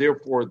umen, and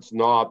therefore it's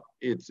not,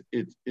 it's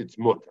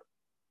mutter.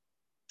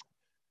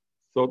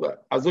 So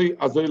that as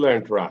I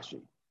learned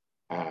Rashi,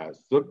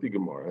 Zukti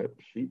Gemara,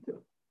 Pshita,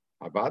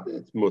 about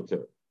it's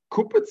mutter.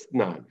 Kupitz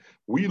nan.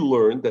 We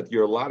learned that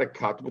you're allowed to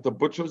cut with a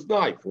butcher's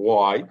knife.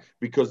 Why?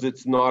 Because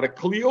it's not a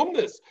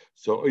kliyomnis.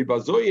 So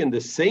in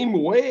the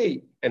same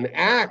way, an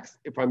axe,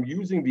 if I'm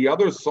using the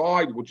other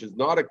side, which is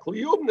not a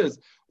kliyomnis,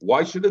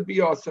 why should it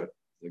be aser?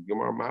 The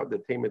Gemara the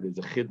Tema, there's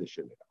a chiddush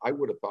in it. I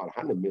would have thought,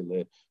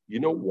 Hanamile, you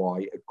know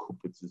why a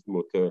kupitz is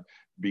mutter?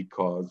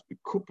 Because a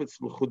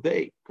kupitz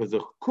l'chudei. Because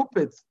a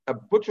kupitz, a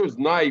butcher's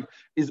knife,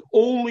 is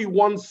only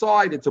one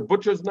side. It's a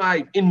butcher's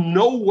knife. In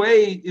no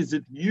way is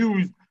it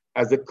used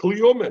as a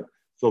kliyumen.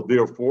 So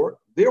therefore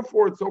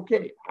it's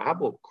okay.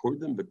 Abel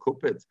kurdim the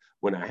kupitz.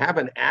 When I have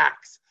an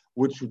axe,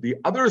 which the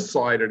other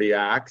side of the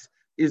axe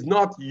is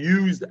not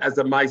used as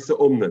a maisa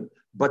umnan,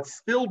 but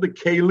still the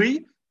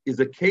keli is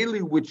a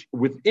keli which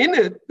within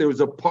it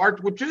there's a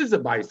part which is a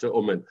maisa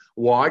umnan.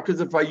 Why?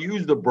 Because if I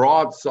use the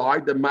broad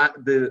side, the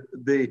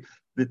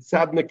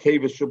tzadna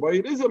kevish shabbai,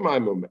 it is a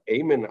maimum.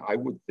 Amen. I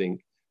would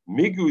think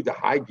migu the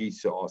high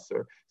gisa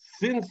aser.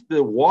 Since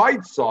the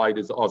wide side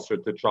is aser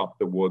to chop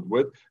the wood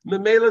with,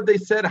 memela they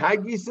said high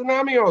gisa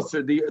nami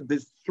aser. The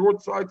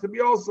short side to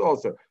be also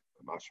aser.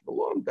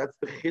 That's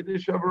the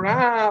chiddush of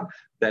Rab,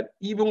 that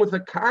even with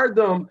a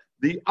kardam,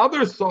 the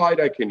other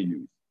side I can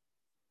use.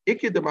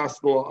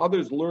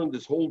 Others learned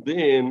this whole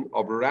din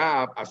of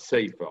Rab as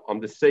seifa, on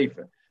the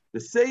seifa. The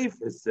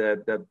seifa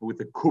said that with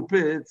the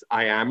kupitz,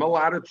 I am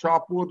allowed to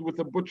chop wood with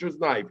a butcher's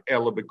knife,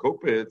 ela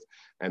kupitz,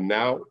 and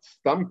now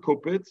stam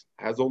kupitz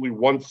has only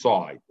one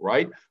side,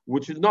 right?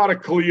 Which is not a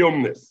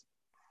kliyumnis.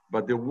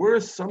 But there were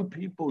some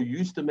people who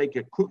used to make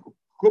a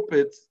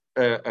kupitz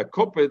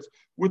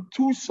with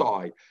two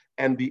sides.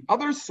 And the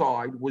other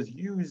side was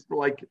used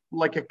like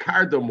a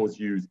kardam was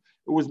used.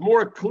 It was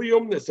more a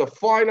kliyumnis, a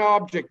fine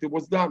object. It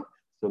was done.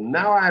 So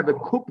now I have a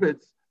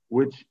kupitz,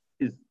 which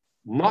is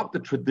not the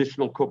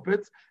traditional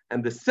kupitz,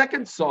 and the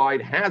second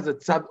side has a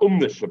tzad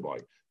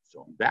umnishabai.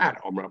 So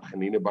that when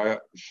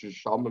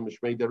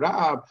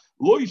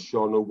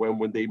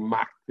they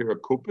makter a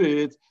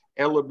kupitz,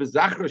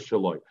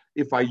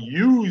 if I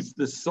use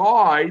the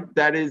side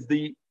that is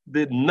the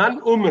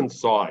non-umen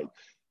side.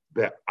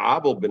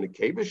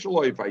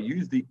 If I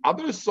use the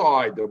other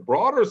side, the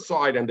broader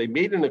side, and they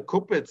made in a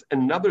kupitz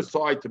another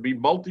side to be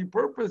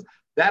multi-purpose,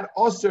 that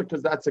also,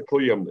 because that's a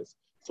kliyumnis.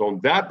 So on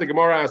that, the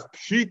Gemara asks,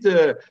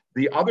 Pshita,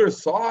 the other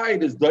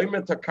side is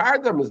doimet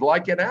takardam, is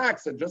like an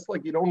axe. And just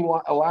like you don't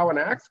allow an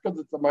axe because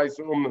it's a maisa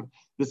umnan,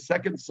 the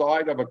second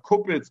side of a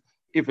kupitz,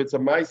 if it's a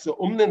maisa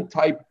umnan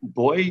type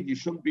blade, you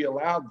shouldn't be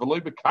allowed.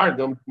 V'loy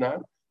bekardam,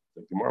 no.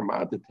 The Gemara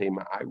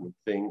Ma'adatema, I would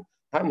think,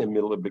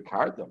 hanamila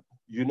bekardam.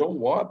 You know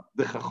what?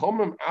 The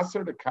Chachomim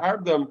aser to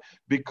kardam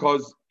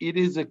because it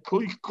is a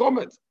kli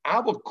kumetz.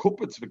 Abel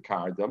kupitz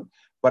v'kardam,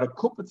 but a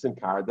kupitz and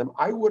kardam,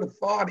 I would have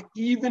thought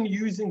even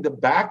using the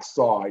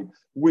backside,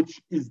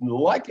 which is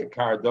like a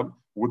kardam,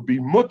 would be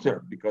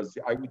mutter because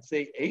I would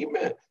say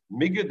amen.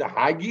 Migad the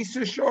hagis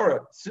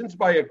shora. Since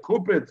by a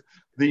kupitz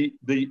the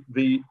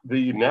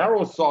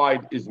narrow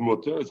side is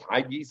mutter, is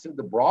hagis,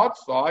 the broad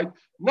side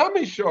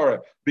nami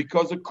shora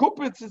because a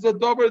kupitz is a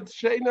dober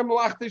sheinem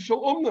lachti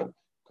shel umnan.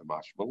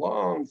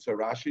 So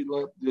Rashi,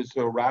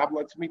 so Rab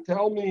lets me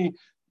tell me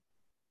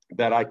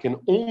that I can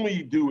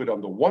only do it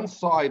on the one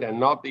side and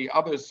not the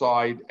other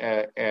side,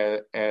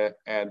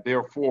 and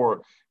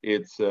therefore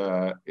it's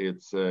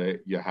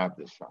you have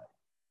this shot.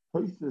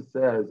 Tosa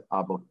says,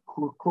 "Abel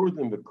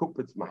kurdim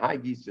v'kupitz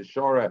mahagis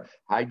shara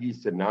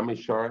hagis nami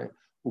shara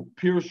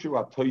upirshu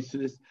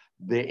atosis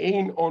the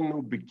ein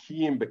onu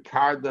b'kiyim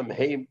b'kardam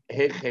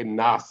hechem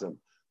nasem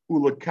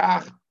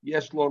ulakach."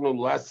 Yes, lonu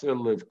lesser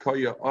live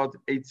koya od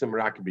eitzem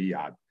rak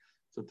biyad.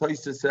 So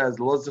Tosa says,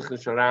 Lozich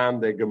Sharam,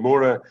 the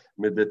Gemara,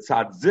 with the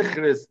tzad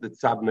zichris, the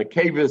tzad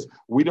nekevis.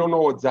 We don't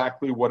know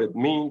exactly what it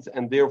means,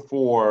 and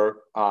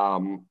therefore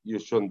you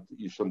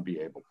shouldn't be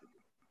able to do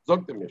it.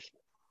 Zog the Mishnah.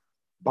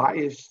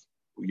 Bayish,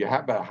 you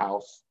have a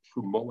house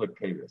through Molad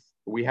Kevis.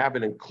 We have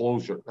an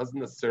enclosure. It doesn't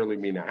necessarily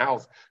mean a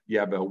house. You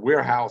have a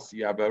warehouse,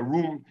 you have a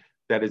room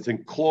that is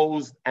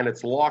enclosed and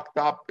it's locked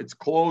up, it's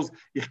closed.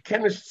 Ich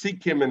kenne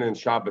Sikim in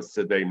Shabbos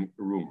Sedei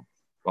room.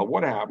 But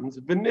what happens?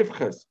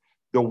 V'nifches.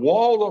 The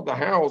wall of the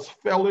house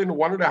fell in,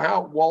 one of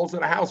the walls of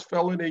the house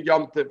fell in a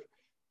Yom Tov.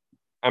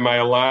 Am I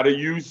allowed to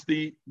use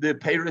the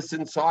peiros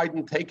inside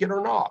and take it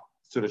or not?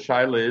 So the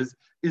shaila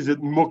is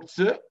it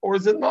muktzah or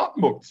is it not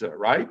muktzah,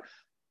 right?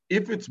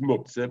 If it's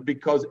muktzah,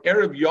 because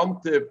Erev Yom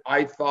Tov,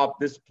 I thought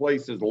this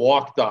place is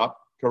locked up,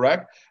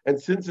 correct?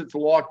 And since it's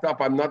locked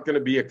up, I'm not going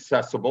to be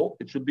accessible.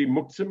 It should be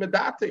muktzah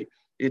medati.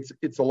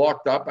 it's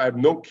locked up. I have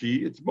no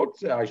key. It's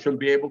muktzah. I shouldn't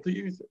be able to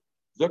use it.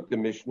 Zok the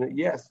Mishnah,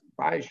 yes.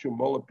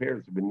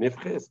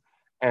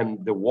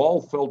 And the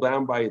wall fell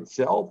down by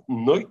itself.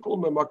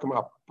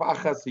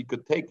 He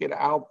could take it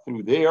out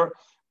through there.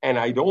 And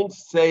I don't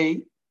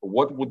say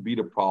what would be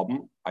the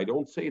problem. I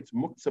don't say it's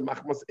muktzah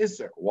machmas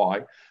iser.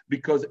 Why?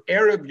 Because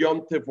Erev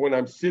Yom Tov, when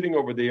I'm sitting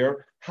over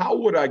there, how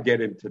would I get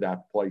into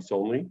that place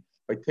only?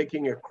 By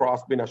taking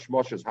across bin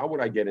hashmoshes. How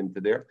would I get into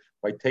there?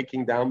 By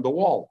taking down the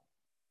wall.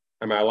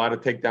 Am I allowed to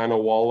take down a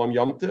wall on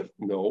Yom Tov?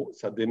 No,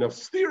 it's a din of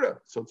stira.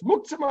 So it's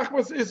muktzah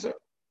machmas iser.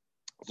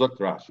 Zot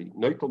Rashi,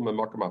 noitel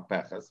memakam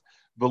apechas.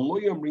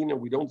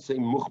 We don't say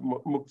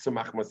muktzah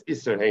machmas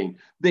iser hein.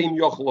 Dein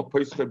yochel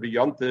apoischer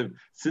b'yontiv,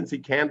 since he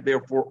can't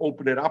therefore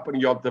open it up in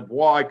yontiv.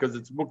 Why? Because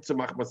it's muktzah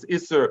machmas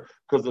iser.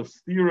 Because of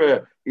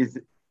stira is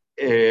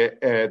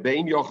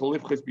dein yochel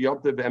lifches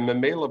b'yontiv and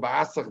memela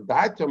ba'asach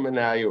daito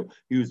menayu.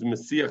 He was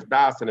mesiach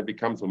das and it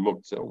becomes a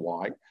muktzah.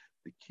 Why?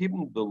 The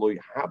kibn the loy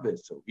have.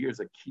 So here's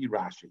a key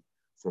Rashi.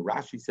 So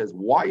Rashi says,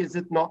 why is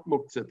it not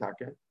muktzah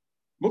take?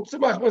 Muktzah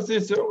machmas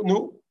iser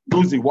no.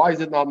 Luzi, why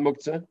is it not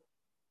muktzah?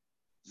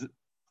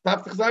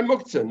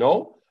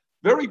 No?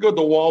 Very good,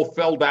 the wall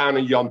fell down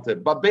in Yom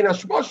Tov. But Ben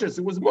Hashmoshes,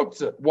 it was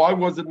muktzah. Why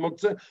was it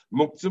muktzah?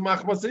 Muktzah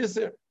machmas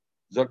iser.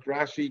 Zok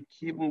Rashi,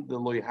 kibn de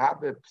loy have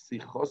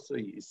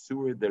psichosoi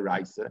isur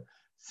deraisa.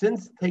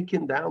 Since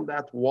taking down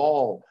that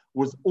wall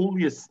was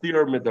only a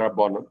steer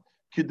midrabanan,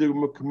 kidu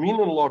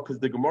mukminan law, because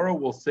the Gemara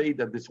will say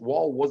that this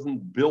wall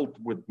wasn't built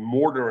with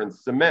mortar and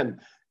cement.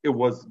 It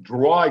was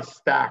dry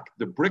stacked.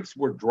 The bricks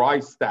were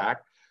dry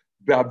stacked.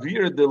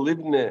 Bavir de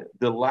livne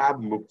de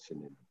lab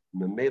muktzinin.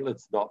 Memela,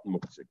 it's not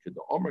muktzah.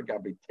 The Omer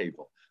gabi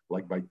table.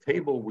 Like by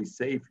table, we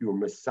say if you're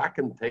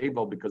misaken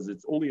table because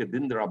it's only a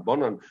din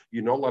derabanan,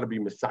 you're not allowed to be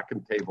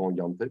misaken table on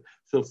Yom Tov.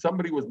 So if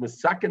somebody was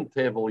misaken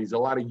table, he's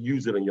allowed to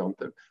use it on Yom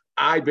Tov.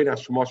 I ben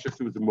hashmoshes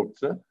who is a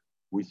muktzah.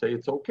 We say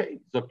it's okay.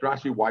 Zok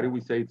Rashi, why do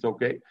we say it's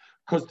okay?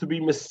 Because to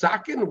be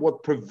misaken,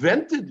 what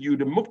prevented you,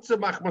 the muktzah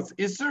machmas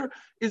iser,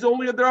 is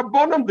only a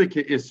derabanan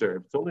dike iser.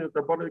 If it's only a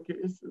derabanan dike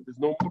iser, there's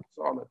no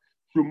muktzah on it.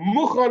 So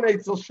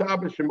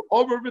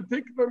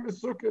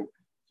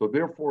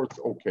therefore, it's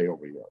okay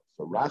over here.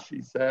 So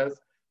Rashi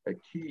says a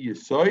key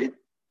yisoid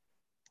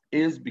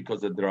is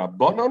because of the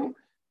Rabbanon.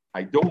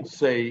 I don't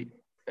say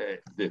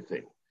the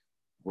thing.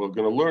 We're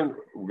going to learn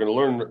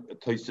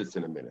Tosfos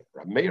in a minute.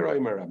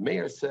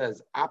 Rameir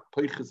says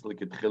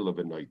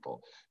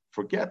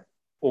forget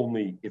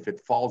only if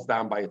it falls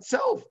down by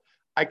itself.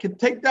 I can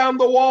take down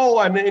the wall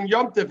and in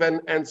Yom Tov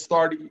and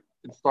start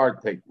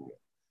taking it.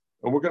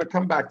 And we're going to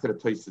come back to the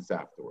Tosfos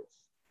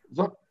afterwards.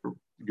 Zok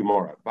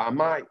Gemara,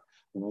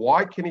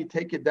 why can he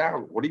take it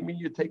down? What do you mean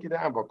you take it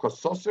down?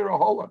 Because Soser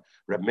Ahola.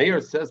 Reb Meir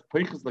says,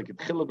 like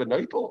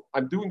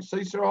I'm doing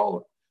Soser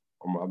Ahola.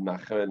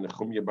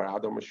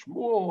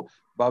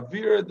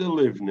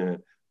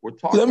 We're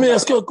talking. Let me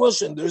ask you a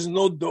question. There's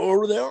no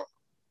door there?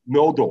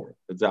 No door,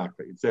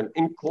 exactly. It's an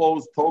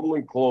total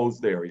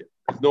enclosed area.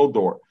 There's no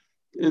door.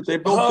 They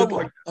built it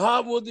like.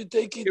 How would you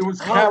take it? It was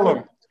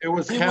Chelem. It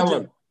was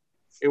Chelem.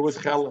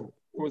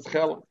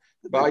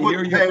 But I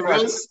hear you.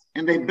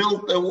 And they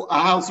built a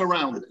house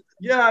around it.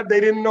 Yeah, they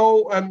didn't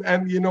know.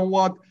 And you know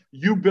what?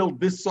 You built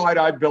this side,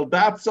 I built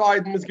that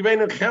side.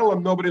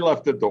 Nobody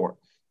left the door.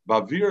 So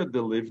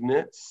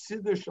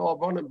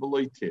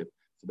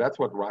that's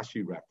what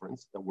Rashi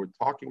referenced. That we're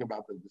talking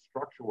about that the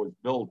structure was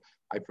built.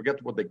 I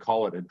forget what they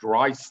call it, a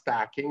dry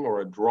stacking or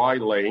a dry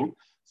laying.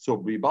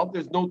 So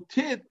there's no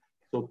tit.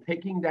 So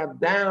taking that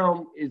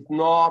down is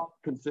not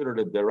considered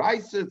a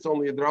deraisa. It's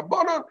only a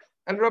derabbanan.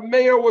 And Reb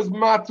Meir was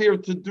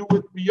matir to do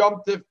it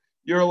b'yom tov.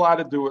 You're allowed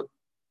to do it.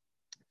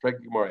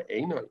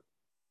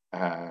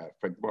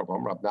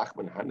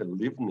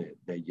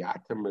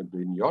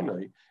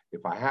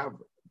 If I have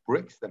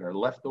bricks that are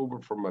left over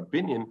from a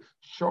binyan,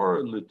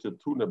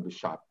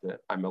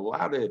 I'm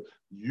allowed to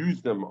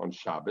use them on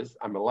Shabbos.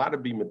 I'm allowed to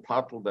be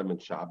metatel them in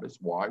Shabbos.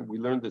 Why? We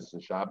learned this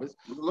in Shabbos.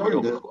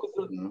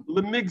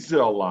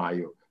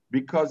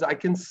 Because I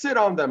can sit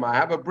on them. I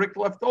have a brick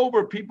left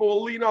over. People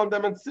will lean on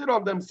them and sit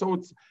on them. So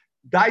it's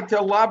daita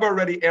laba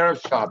already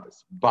Erev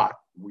Shabbos. But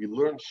we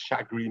learned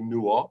shagri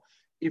nua.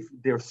 If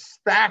they're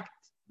stacked,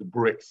 the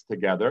bricks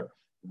together,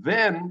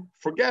 then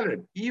forget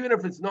it. Even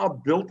if it's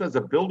not built as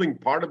a building,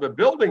 part of a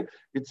building,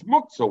 it's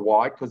muktzah.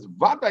 Why? Because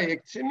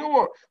vadayek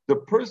tzinur, the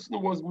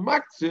person was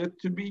maktzah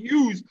to be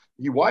used.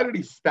 Why did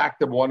he stack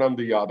them one on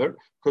the other?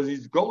 Because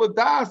he's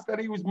goladas that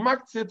he was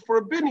maktzah for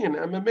a binyan,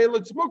 and memel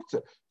it's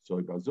muktzah. So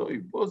that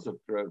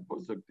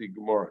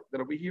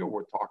over here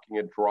we're talking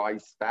a dry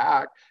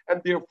stack,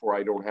 and therefore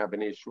I don't have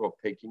an issue of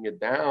taking it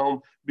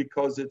down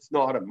because it's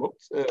not a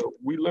muktzah.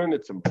 We learn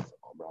it's a muktzah.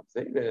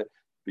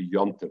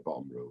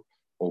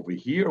 Over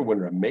here, when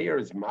Rameir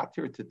is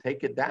matir to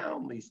take it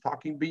down, he's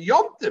talking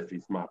beyond if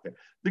he's matir.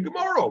 The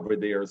Gemara over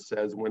there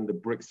says when the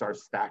bricks are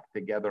stacked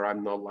together,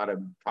 I'm not allowed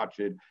to touch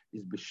it.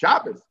 Is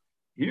b'Shabbos.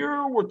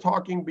 Here we're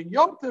talking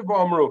beyond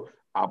Amru,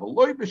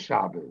 avaloy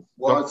b'Shabbos.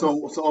 Well,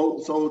 so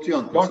it's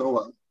Yom Tov. So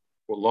what?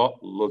 Well,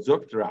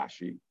 Lozuk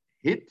Rashi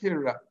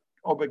hitir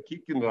aber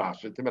kicken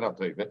Rashi, Timera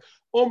Teufe.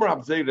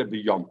 Rab Zera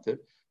beyontiv.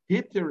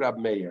 Hitter Rab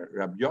Meir.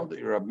 Rab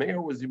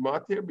Meir was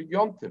Imatir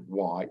beyontiv.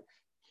 Why?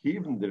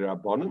 Even the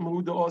Rabbanim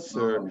who the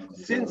Osir,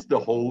 since the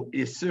whole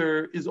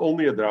Isser is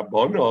only a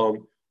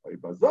Rabbanim.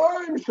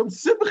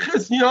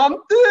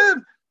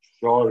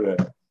 Sure.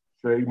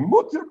 We are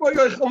matir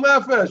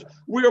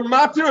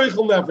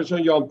oichel nefesh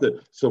on Yontif.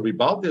 So we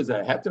bought there's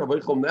a heter of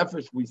oichel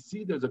nefesh. We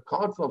see there's a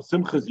concept of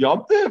simchas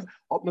Yontif.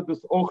 Hat man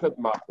das auch et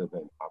machte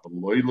then. Aber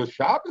Leule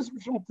Shabbos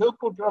from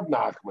Tilkel Krav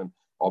Nachman.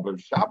 Aber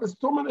Shabbos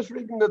tun wir nicht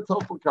wegen der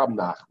Tilkel Krav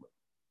Nachman.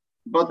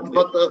 But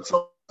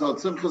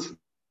simchas,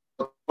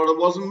 but it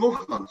wasn't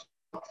mucham.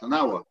 An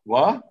hour.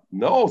 What?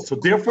 No. So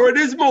therefore it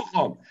is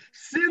mucham.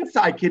 Since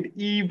I can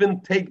even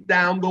take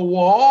down the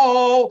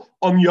wall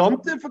on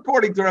Yontif,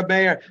 according to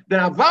Rabbi, then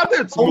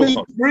Avada it's only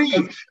mucham.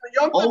 breach.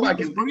 Only I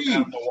can breach.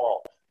 Down the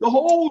wall. The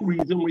whole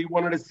reason we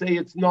wanted to say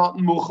it's not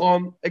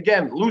mucham,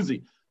 again,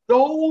 Lucy, the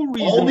whole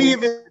reason... Only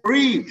even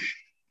breach.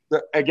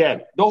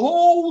 The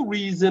whole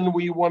reason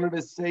we wanted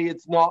to say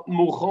it's not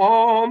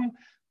mucham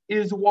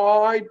is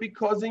why?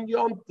 Because in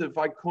Yontif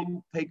I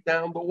couldn't take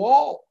down the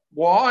wall.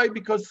 Why?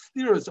 Because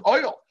steer is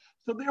oil.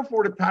 So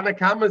therefore, the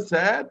Tanakama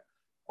said,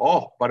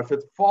 but if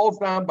it falls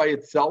down by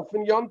itself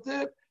in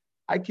Yontif,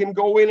 I can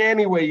go in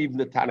anyway, even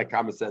the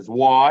Tanakama says.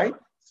 Why?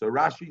 So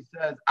Rashi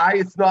says,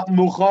 it's not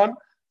Muchan.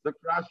 Look,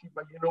 Rashi,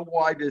 but you know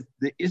why? The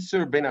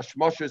Isser ben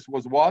Hashmoshes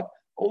was what?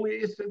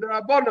 Only Isser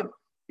D'Rabbanan.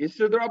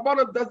 Isser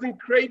D'Rabbanan doesn't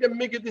create a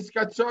Migdis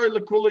Katzor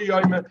L'Kula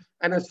Yoyma,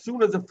 and as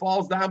soon as it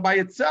falls down by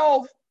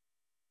itself,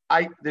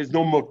 there's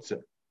no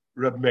Muktzah.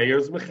 Reb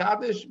Meir's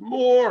Mechadish,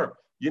 more.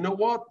 You know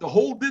what? The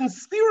whole din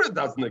stira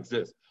doesn't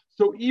exist.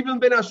 So even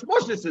ben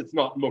Hashmoshes, it's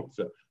not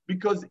muktzah.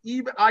 Because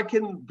even I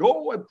can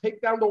go and take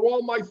down the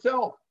wall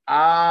myself.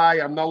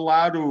 I'm not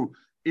allowed to.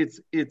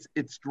 It's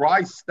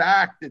dry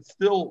stacked. It's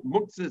still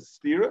muktzah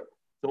stira.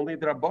 It's only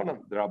the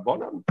Rabbanan. The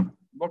Rabbanan,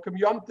 Mokum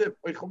Yontif,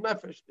 Oichel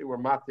Nefesh, they were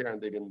matir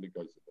and they didn't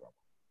because of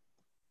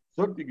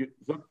the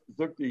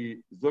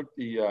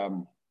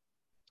Rabbanan.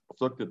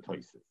 Zog the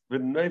Toises.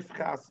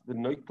 V'neifchas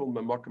v'noikel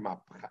memokum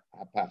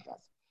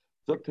apachas.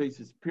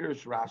 Zoktois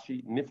Pirish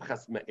Rashi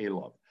Nifchas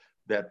Me'elov,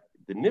 that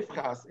the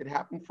Nifchas, it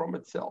happened from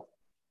itself.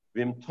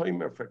 Vim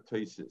Toimer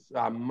Fertoisis,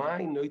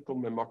 my Noitel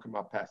Memokim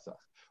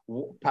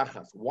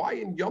Pachas. Why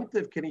in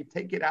Yontif can he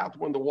take it out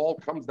when the wall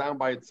comes down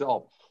by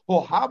itself?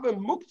 Hohave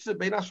Muktzeh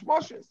Ben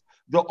Hashmoshes.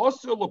 The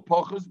Osir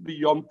Lepachas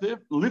Beyontif,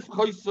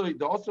 Lifchoisoi,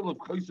 the Osir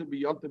Lifchoisoi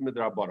Beyontif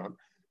Midrabanan.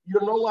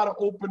 You're not allowed to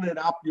open it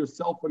up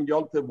yourself on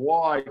Yontif.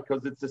 Why?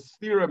 Because it's a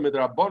stira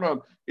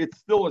midrabanan. It's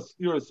still a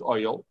stira's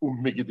oil. So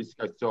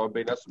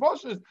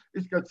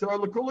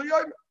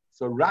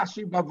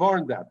Rashi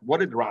bavorn that. What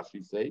did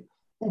Rashi say?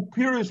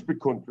 Upirish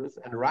bekuntris,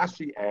 and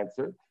Rashi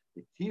answered,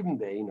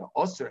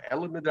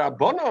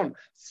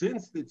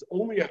 since it's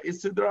only a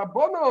Isser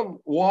D'Rabbanan,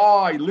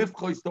 why?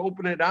 Lifchois to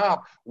open it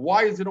up.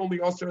 Why is it only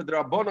Isser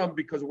D'Rabbanan?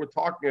 Because we're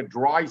talking a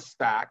dry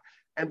stack,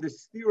 and the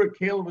stira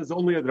kalim is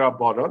only a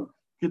D'Rabbanan.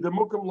 Now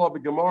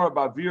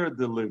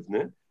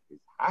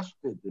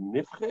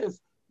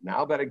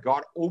that it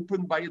got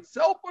opened by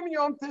itself on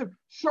Yontif,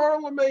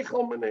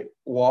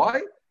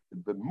 why?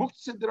 The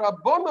Muktzeh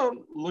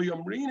D'Rabbanan lo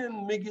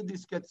yomrinen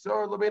migidis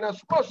ketzar lo ben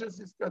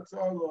hashmoshes is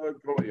ketzar lo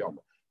koyam.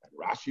 And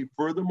Rashi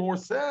furthermore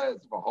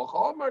says,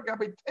 "V'hachamar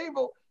gabe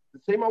tevel." The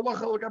same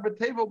halacha gabe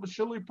tevel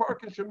b'shuli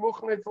park and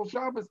shemuchne etzel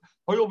Shabbos.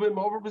 Hoyol v'im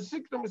over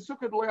b'sikna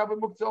misukad lo yav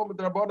Muktzeh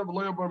D'Rabbanan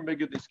lo yomar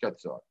migidis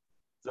ketzar.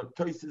 So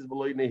Toises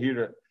v'loy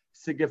nehira.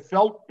 Sie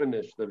gefällt mir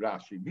nicht, the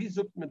Rashi. Wie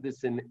sucht man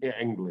this in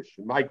English?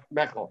 Mike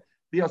Mechel,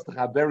 he has to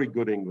have very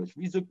good English.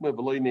 Wie sucht man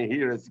v'loy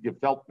here? Sie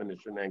gefällt mir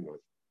nicht in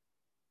English.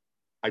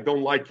 I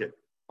don't like it,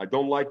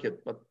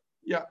 but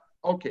yeah,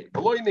 okay.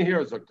 V'loy here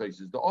is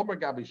the Omer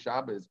Gabi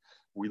Shabbos.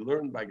 We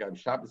learned by Gabi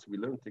Shabbos. We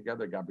learned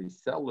together Gabi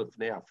Sel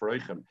Lifnei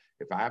Afreichem.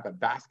 If I have a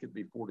basket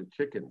before the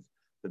chickens,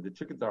 that the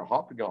chickens are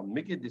hopping on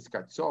Mikid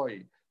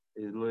Diskatzoi.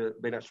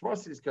 Ben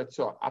Hashmos is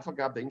Katzor.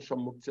 Afagab the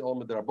Insham Muktzeh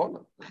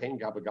Medrabanan. Chen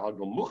Gabagal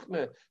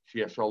Muchne. She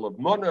has all of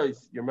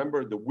monos. You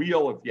remember the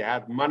wheel? If you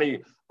had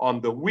money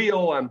on the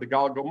wheel and the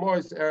Galgal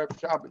Mois, Arab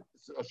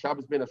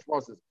Shabbos Ben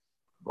Hashmos is.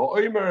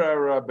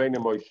 Va'omer Ben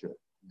Moshe.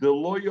 The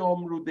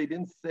Loyomru. They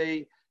didn't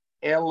say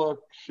Ela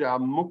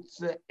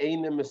Shamuktzeh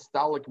Eine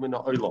Mistalik Min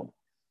Ha'olam.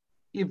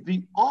 If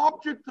the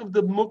object of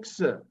the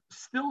Muktzeh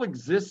still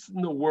exists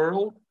in the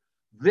world,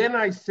 then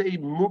I say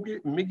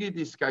migid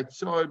is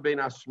kaitzor ben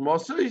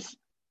asmosis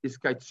is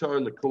kaitzor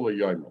lekula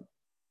yoyman.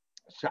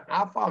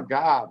 Sha'afal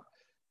gav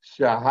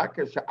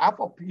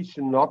sha'afal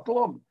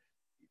pishnotlam.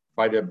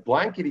 By the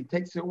blanket he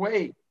takes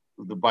away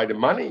by the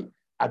money.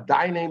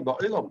 Adayin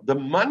ba'ilam. The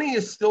money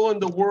is still in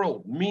the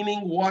world.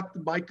 Meaning what,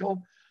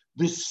 Michael?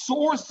 The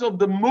source of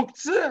the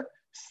muktzeh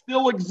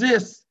still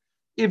exists.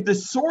 If the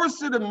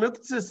source of the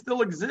muktzeh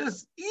still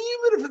exists,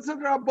 even if it's a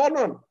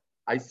rabbanon,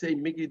 I say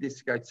migi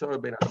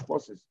diskaitzor ben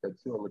ashmoses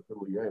kaitzor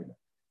lekul yom.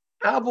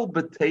 Avol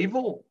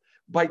betevel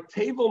by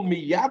tevel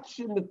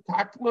miyatshim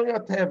metaknoya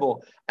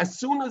tevel. As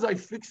soon as I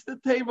fix the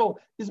table,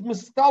 is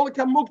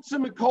mistalika muktzeh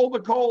mikol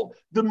v'kol.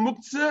 The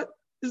muktzeh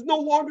is no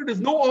longer,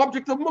 there's no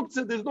object of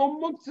muktzah, there's no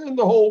muktzah in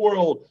the whole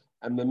world.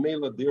 And the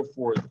mela,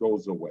 therefore, it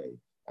goes away.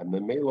 And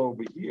the mela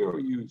over here,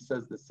 you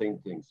says the same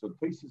thing. So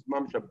Tosfos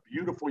Mamsha,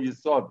 beautiful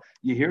yesod.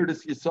 You hear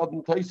this yesod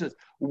in Tosfos.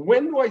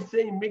 When do I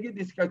say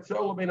migidis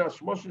kaitzol ben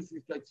hashmoshes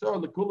is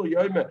kaitzol lekula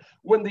yoyme?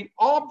 When the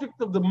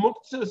object of the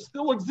muktzah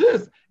still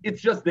exists,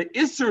 it's just the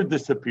isser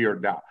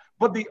disappeared now.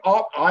 But the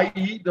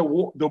i.e.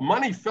 the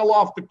money fell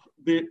off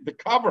the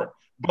cover,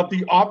 but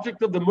the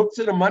object of the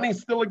muktzah, the money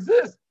still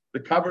exists. The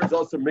cover is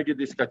also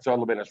migidis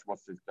kaitzol ben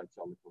hashmoshes is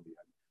kaitzol lekula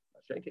yoyme.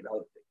 Shake it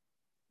out.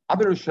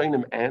 Other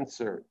Rishonim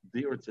answer,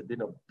 there it's a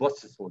din of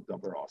buses with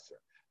davar aser.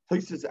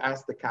 Places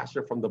ask the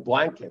kasher from the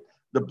blanket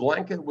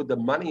with the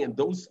money and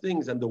those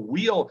things and the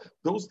wheel,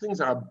 those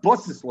things are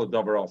buses with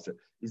davar aser.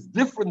 It's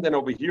different than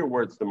over here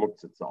where it's the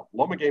muktzah itself.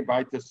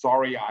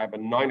 Sorry, I have a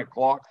 9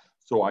 o'clock,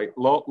 so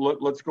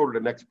let's go to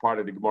the next part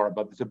of the Gemara.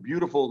 But it's a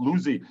beautiful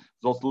luzi.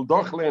 Zos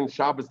and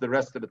Shabbos the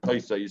rest of the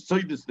Toisa. You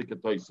say this the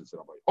Toisa.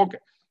 Okay,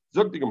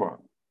 zok the Gemara.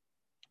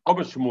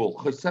 Abba Shmuel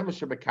chosem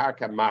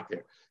shebekarka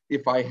mater.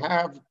 If I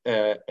have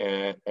the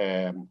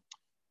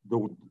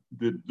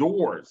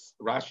doors,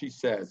 Rashi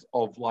says,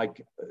 of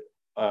like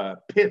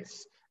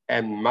pits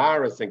and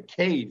maras and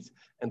caves,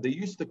 and they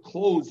used to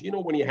close,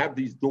 when you have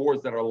these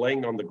doors that are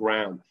laying on the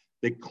ground,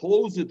 they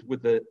close it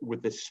with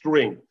a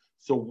string.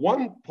 So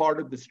one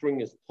part of the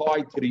string is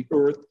tied to the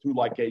earth, to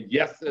like a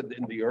yesed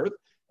in the earth,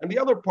 and the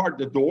other part,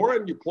 the door,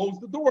 and you close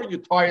the door, you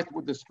tie it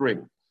with the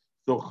string.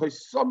 So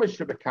chosam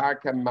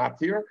shebekarka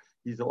matir,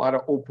 he's allowed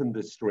to open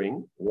the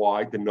string.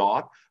 Why the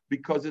knot?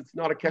 Because it's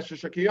not a kesher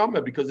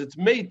shekiyama, because it's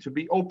made to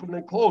be open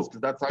and closed,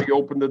 because that's how you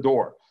open the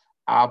door.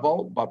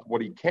 Aval, but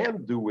what he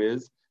can do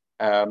is,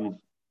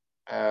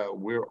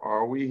 where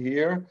are we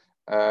here?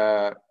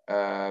 But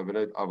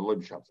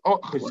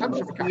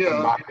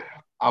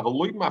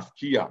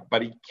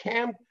he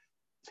can't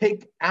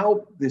take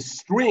out the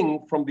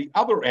string from the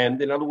other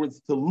end. In other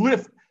words, to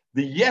lift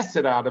the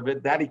yesed out of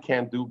it, that he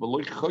can't do,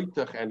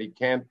 and he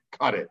can't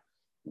cut it.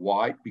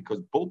 Why?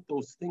 Because both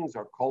those things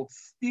are called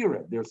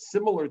stira. They're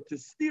similar to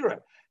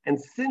stira.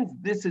 And since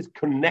this is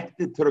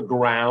connected to the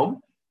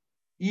ground,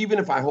 even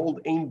if I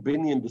hold ein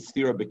binyan the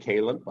stira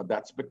bekalim, but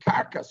that's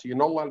bekarka, so you're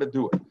not allowed to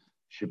do it.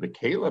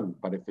 Shebekalim,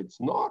 but if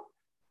it's not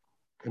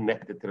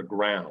connected to the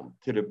ground,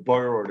 to the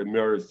bur or the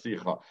mirror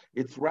sicha,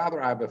 it's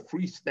rather I have a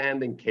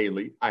freestanding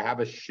keli, I have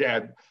a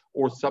shed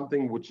or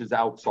something which is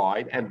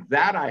outside, and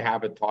that I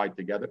have it tied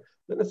together,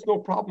 then it's no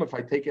problem if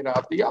I take it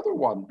out the other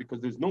one,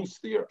 because there's no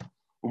stira.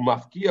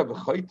 Umafkia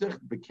v'chaytech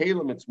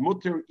bekalim, it's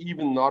mutter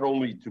even not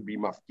only to be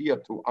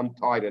mafkia to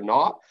untie the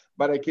knot,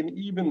 but I can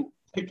even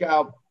take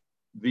out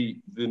the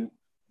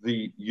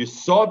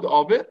yesod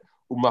of it.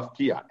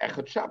 Umafkia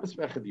echad Shabbos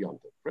v'echad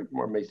yontif.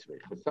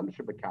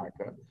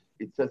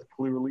 It says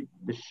clearly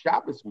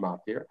b'Shabbos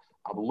matir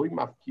avloi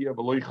mafkia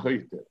v'loi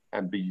chaytech,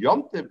 and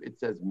b'yontif it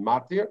says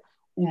matir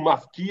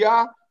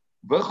umafkia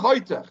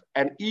v'chaytech,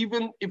 and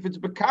even if it's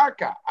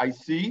bekarka, I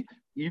see.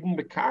 Even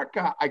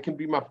bekarka, I can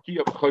be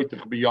mafkia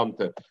v'choytech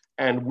b'yontev.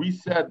 And we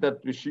said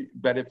that if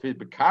it's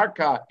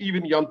bekarka,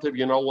 even yontev,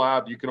 you're not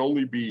allowed. You can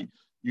only be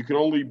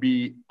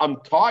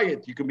untie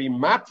it. You can be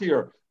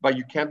matir, but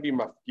you can't be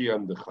mafkia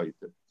on the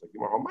choytech.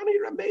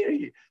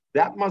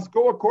 That must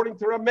go according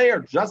to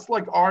Rameir, just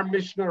like our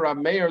Mishnah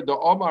Rameir, the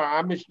Omar,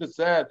 our Mishnah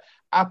said,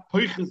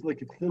 because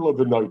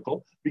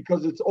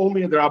it's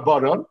only the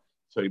Rabbanan.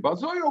 So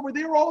over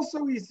there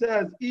also he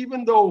says,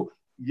 even though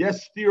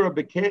yes, stira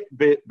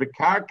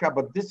bekarka,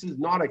 but this is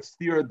not a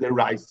stira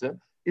deraisa.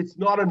 It's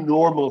not a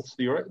normal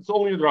stira. It's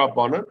only the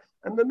Rabbanan.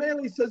 And the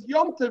Mele says,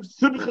 Yomtiv,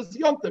 Simchas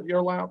Yomtiv, you're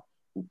allowed.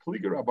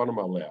 Ukliga Rabbanan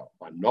allowed.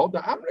 I know the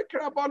Amrik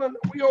Rabbanan,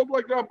 we all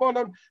like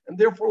Rabbanan, and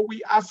therefore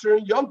we aser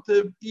in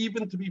Yomtiv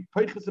even to be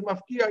Peiches and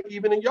Mafkia,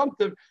 even in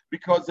Yomtiv,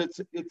 because it's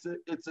a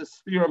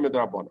stira med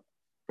Rabbanan.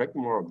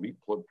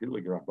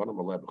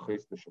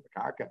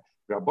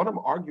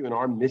 Rabbanan argue in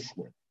our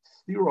Mishnah,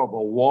 stira of a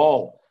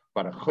wall.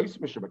 But a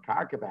chosmish of a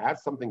karka, if it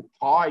has something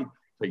tied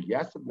to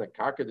yes of the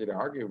karka, they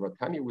argue. But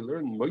Tanya, we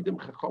learn moedim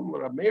chacham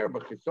l'rameir,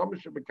 but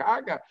chosmish of a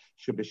karka,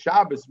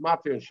 shebeshabbos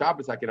matir and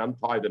Shabbos I can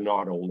untie the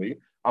knot only.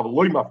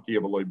 Avloi mafkia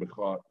v'loi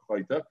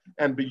b'chayta,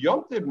 and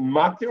b'yontiv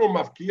matir or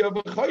mafkia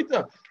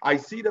v'chayta. I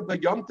see that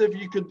b'yontiv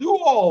you could do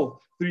all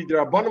three. The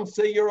Rabbanim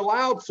say you're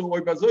allowed. So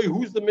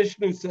who's the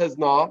Mishnah who says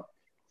not?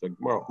 So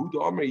Hu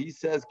Omer, he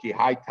says ki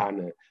hai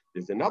Tanya.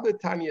 There's another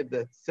Tanya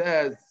that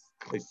says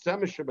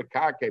chosmish of a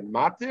karka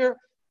matir.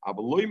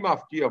 Both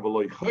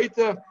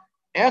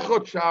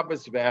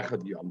Shabbos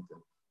ve'echad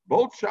Yontiv.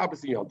 Both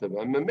Shabbos and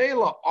Yontiv. And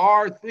Memela,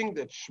 our thing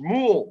that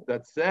Shmuel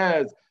that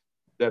says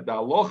that the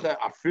halacha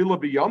afila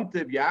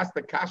b'Yontiv, you ask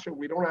the kasha,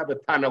 we don't have a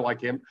Tana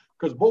like him,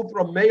 because both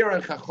Rameir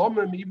and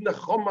Chachomim, even the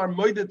Chom are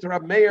moeded to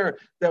Rameir,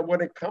 that when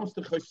it comes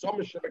to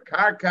Chosomish and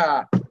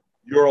Karka,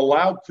 you're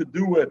allowed to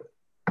do it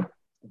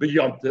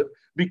b'Yontiv,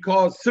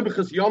 because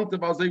Simchas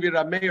Yontiv, as Evi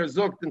Rameir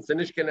zogt, and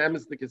Senishken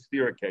Emes the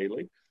Kestira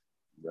Keli.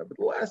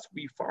 Nevertheless,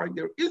 we find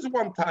there is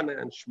one Tana,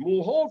 and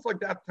Shmuel holds like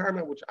that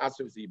Tana, which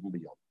answers even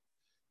beyond.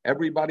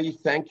 Everybody,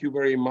 thank you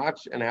very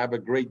much, and have a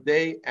great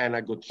day and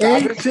a good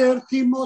Shabbos.